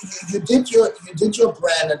you did your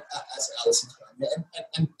brand as Alison Gladden,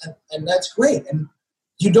 and that's great. And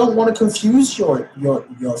you don't want to confuse your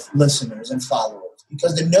listeners and followers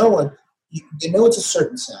because they know it's a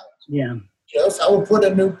certain sound. Yeah. You know, if I would put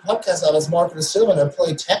a new podcast out as Marco da Silva and I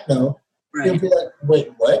play techno, You'll be like, wait,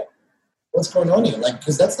 what? What's going on here? Like,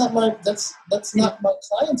 because that's not my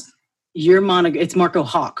client. Your moniker, it's Marco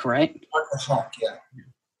Hawk, right? Marco Hawk, yeah.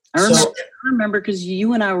 I remember because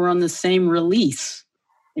you and I were on the same release,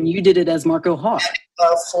 and you did it as Marco Hawk.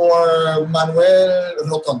 For Manuel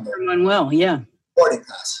Rotondo. For Manuel, yeah.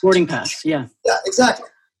 Boarding Pass, yeah. Yeah, exactly.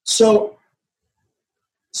 So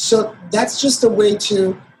that's just a way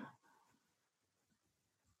to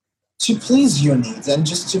please your needs and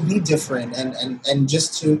just to be different and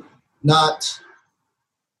just to not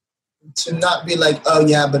be like, oh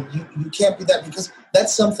yeah, but you can't be that, because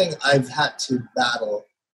that's something I've had to battle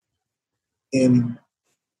in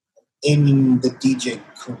the DJ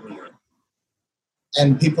career.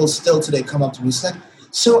 And people still today come up to me and say,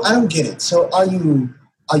 so I don't get it. So are you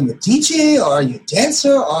a DJ, or are you a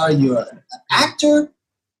dancer, or are you an actor?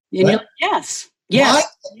 Right? Like, yes. Why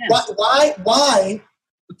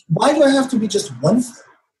do I have to be just one thing?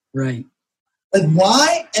 Right. Like,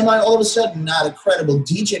 why am I all of a sudden not a credible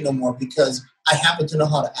DJ no more because I happen to know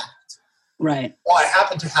how to act? Right. Or I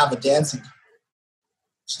happen to have a dancing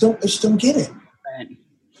career. I just don't get it. Right.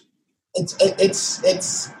 It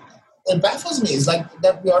baffles me. It's like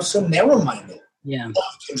that we are so narrow-minded. Yeah. Oh,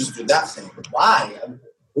 you can just do that thing. But why?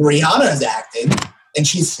 Rihanna is acting, and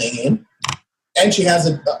she's singing, and she has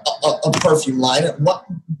a perfume line.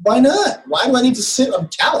 Why not? Why do I need to sit on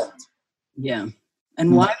talent? Yeah.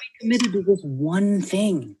 And why be committed to this one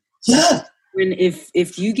thing? Yeah. When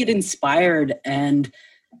if you get inspired and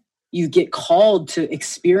you get called to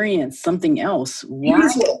experience something else, why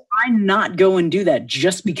not go and do that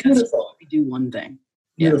just because you do one thing?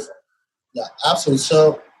 Beautiful. Yeah, absolutely.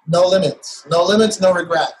 So no limits, no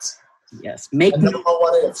regrets. Yes. Make no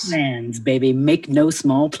what ifs. Plans, baby. Make no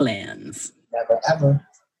small plans. Never, ever.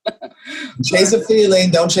 Chase a feeling,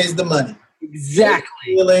 don't chase the money. Exactly. Chase the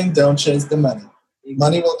feeling, don't chase the money. Exactly.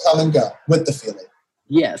 Money will come and go with the feeling.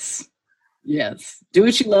 Yes. Do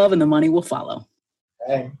what you love and the money will follow.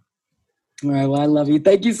 Hey. All right, well, I love you.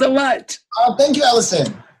 Thank you so much. Thank you,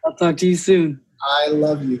 Allison. I'll talk to you soon. I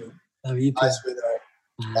love you. Love you too. Bye, sweetheart.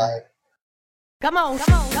 Bye. Come on,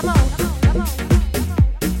 come on, come on, come on, come on.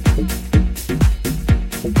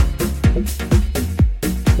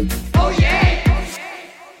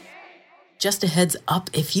 Just a heads up,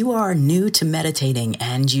 if you are new to meditating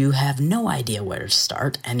and you have no idea where to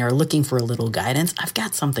start and are looking for a little guidance, I've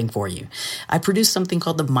got something for you. I produced something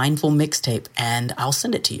called the Mindful Mixtape, and I'll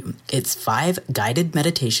send it to you. It's 5 guided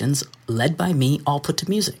meditations led by me, all put to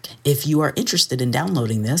music. If you are interested in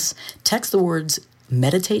downloading this, text the words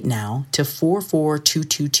meditate now to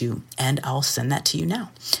 44222, and I'll send that to you now.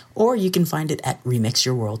 Or you can find it at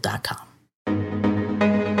remixyourworld.com.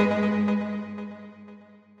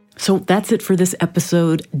 So that's it for this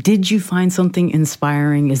episode. Did you find something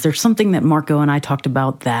inspiring? Is there something that Marco and I talked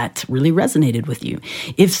about that really resonated with you?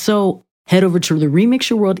 If so, head over to the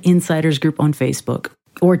Remix Your World Insiders group on Facebook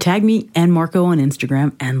or tag me and Marco on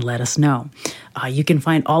Instagram and let us know. You can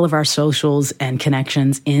find all of our socials and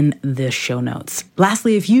connections in the show notes.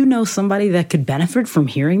 Lastly, if you know somebody that could benefit from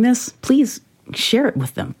hearing this, please share it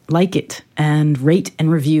with them, like it, and rate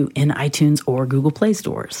and review in iTunes or Google Play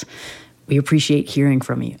stores. We appreciate hearing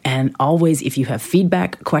from you. And always, if you have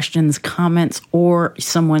feedback, questions, comments, or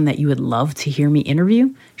someone that you would love to hear me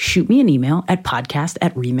interview, shoot me an email at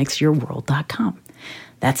podcast@remixyourworld.com.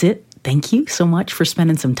 That's it. Thank you so much for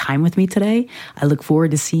spending some time with me today. I look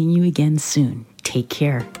forward to seeing you again soon. Take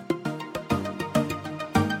care.